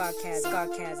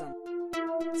 Scarcasm.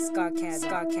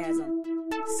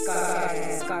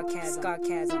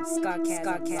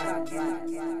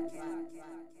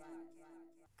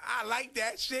 I like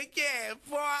that shit, yeah,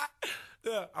 boy.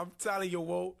 Yeah, I'm telling you,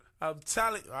 Whoa. I'm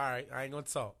telling. All right, I ain't gonna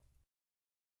talk.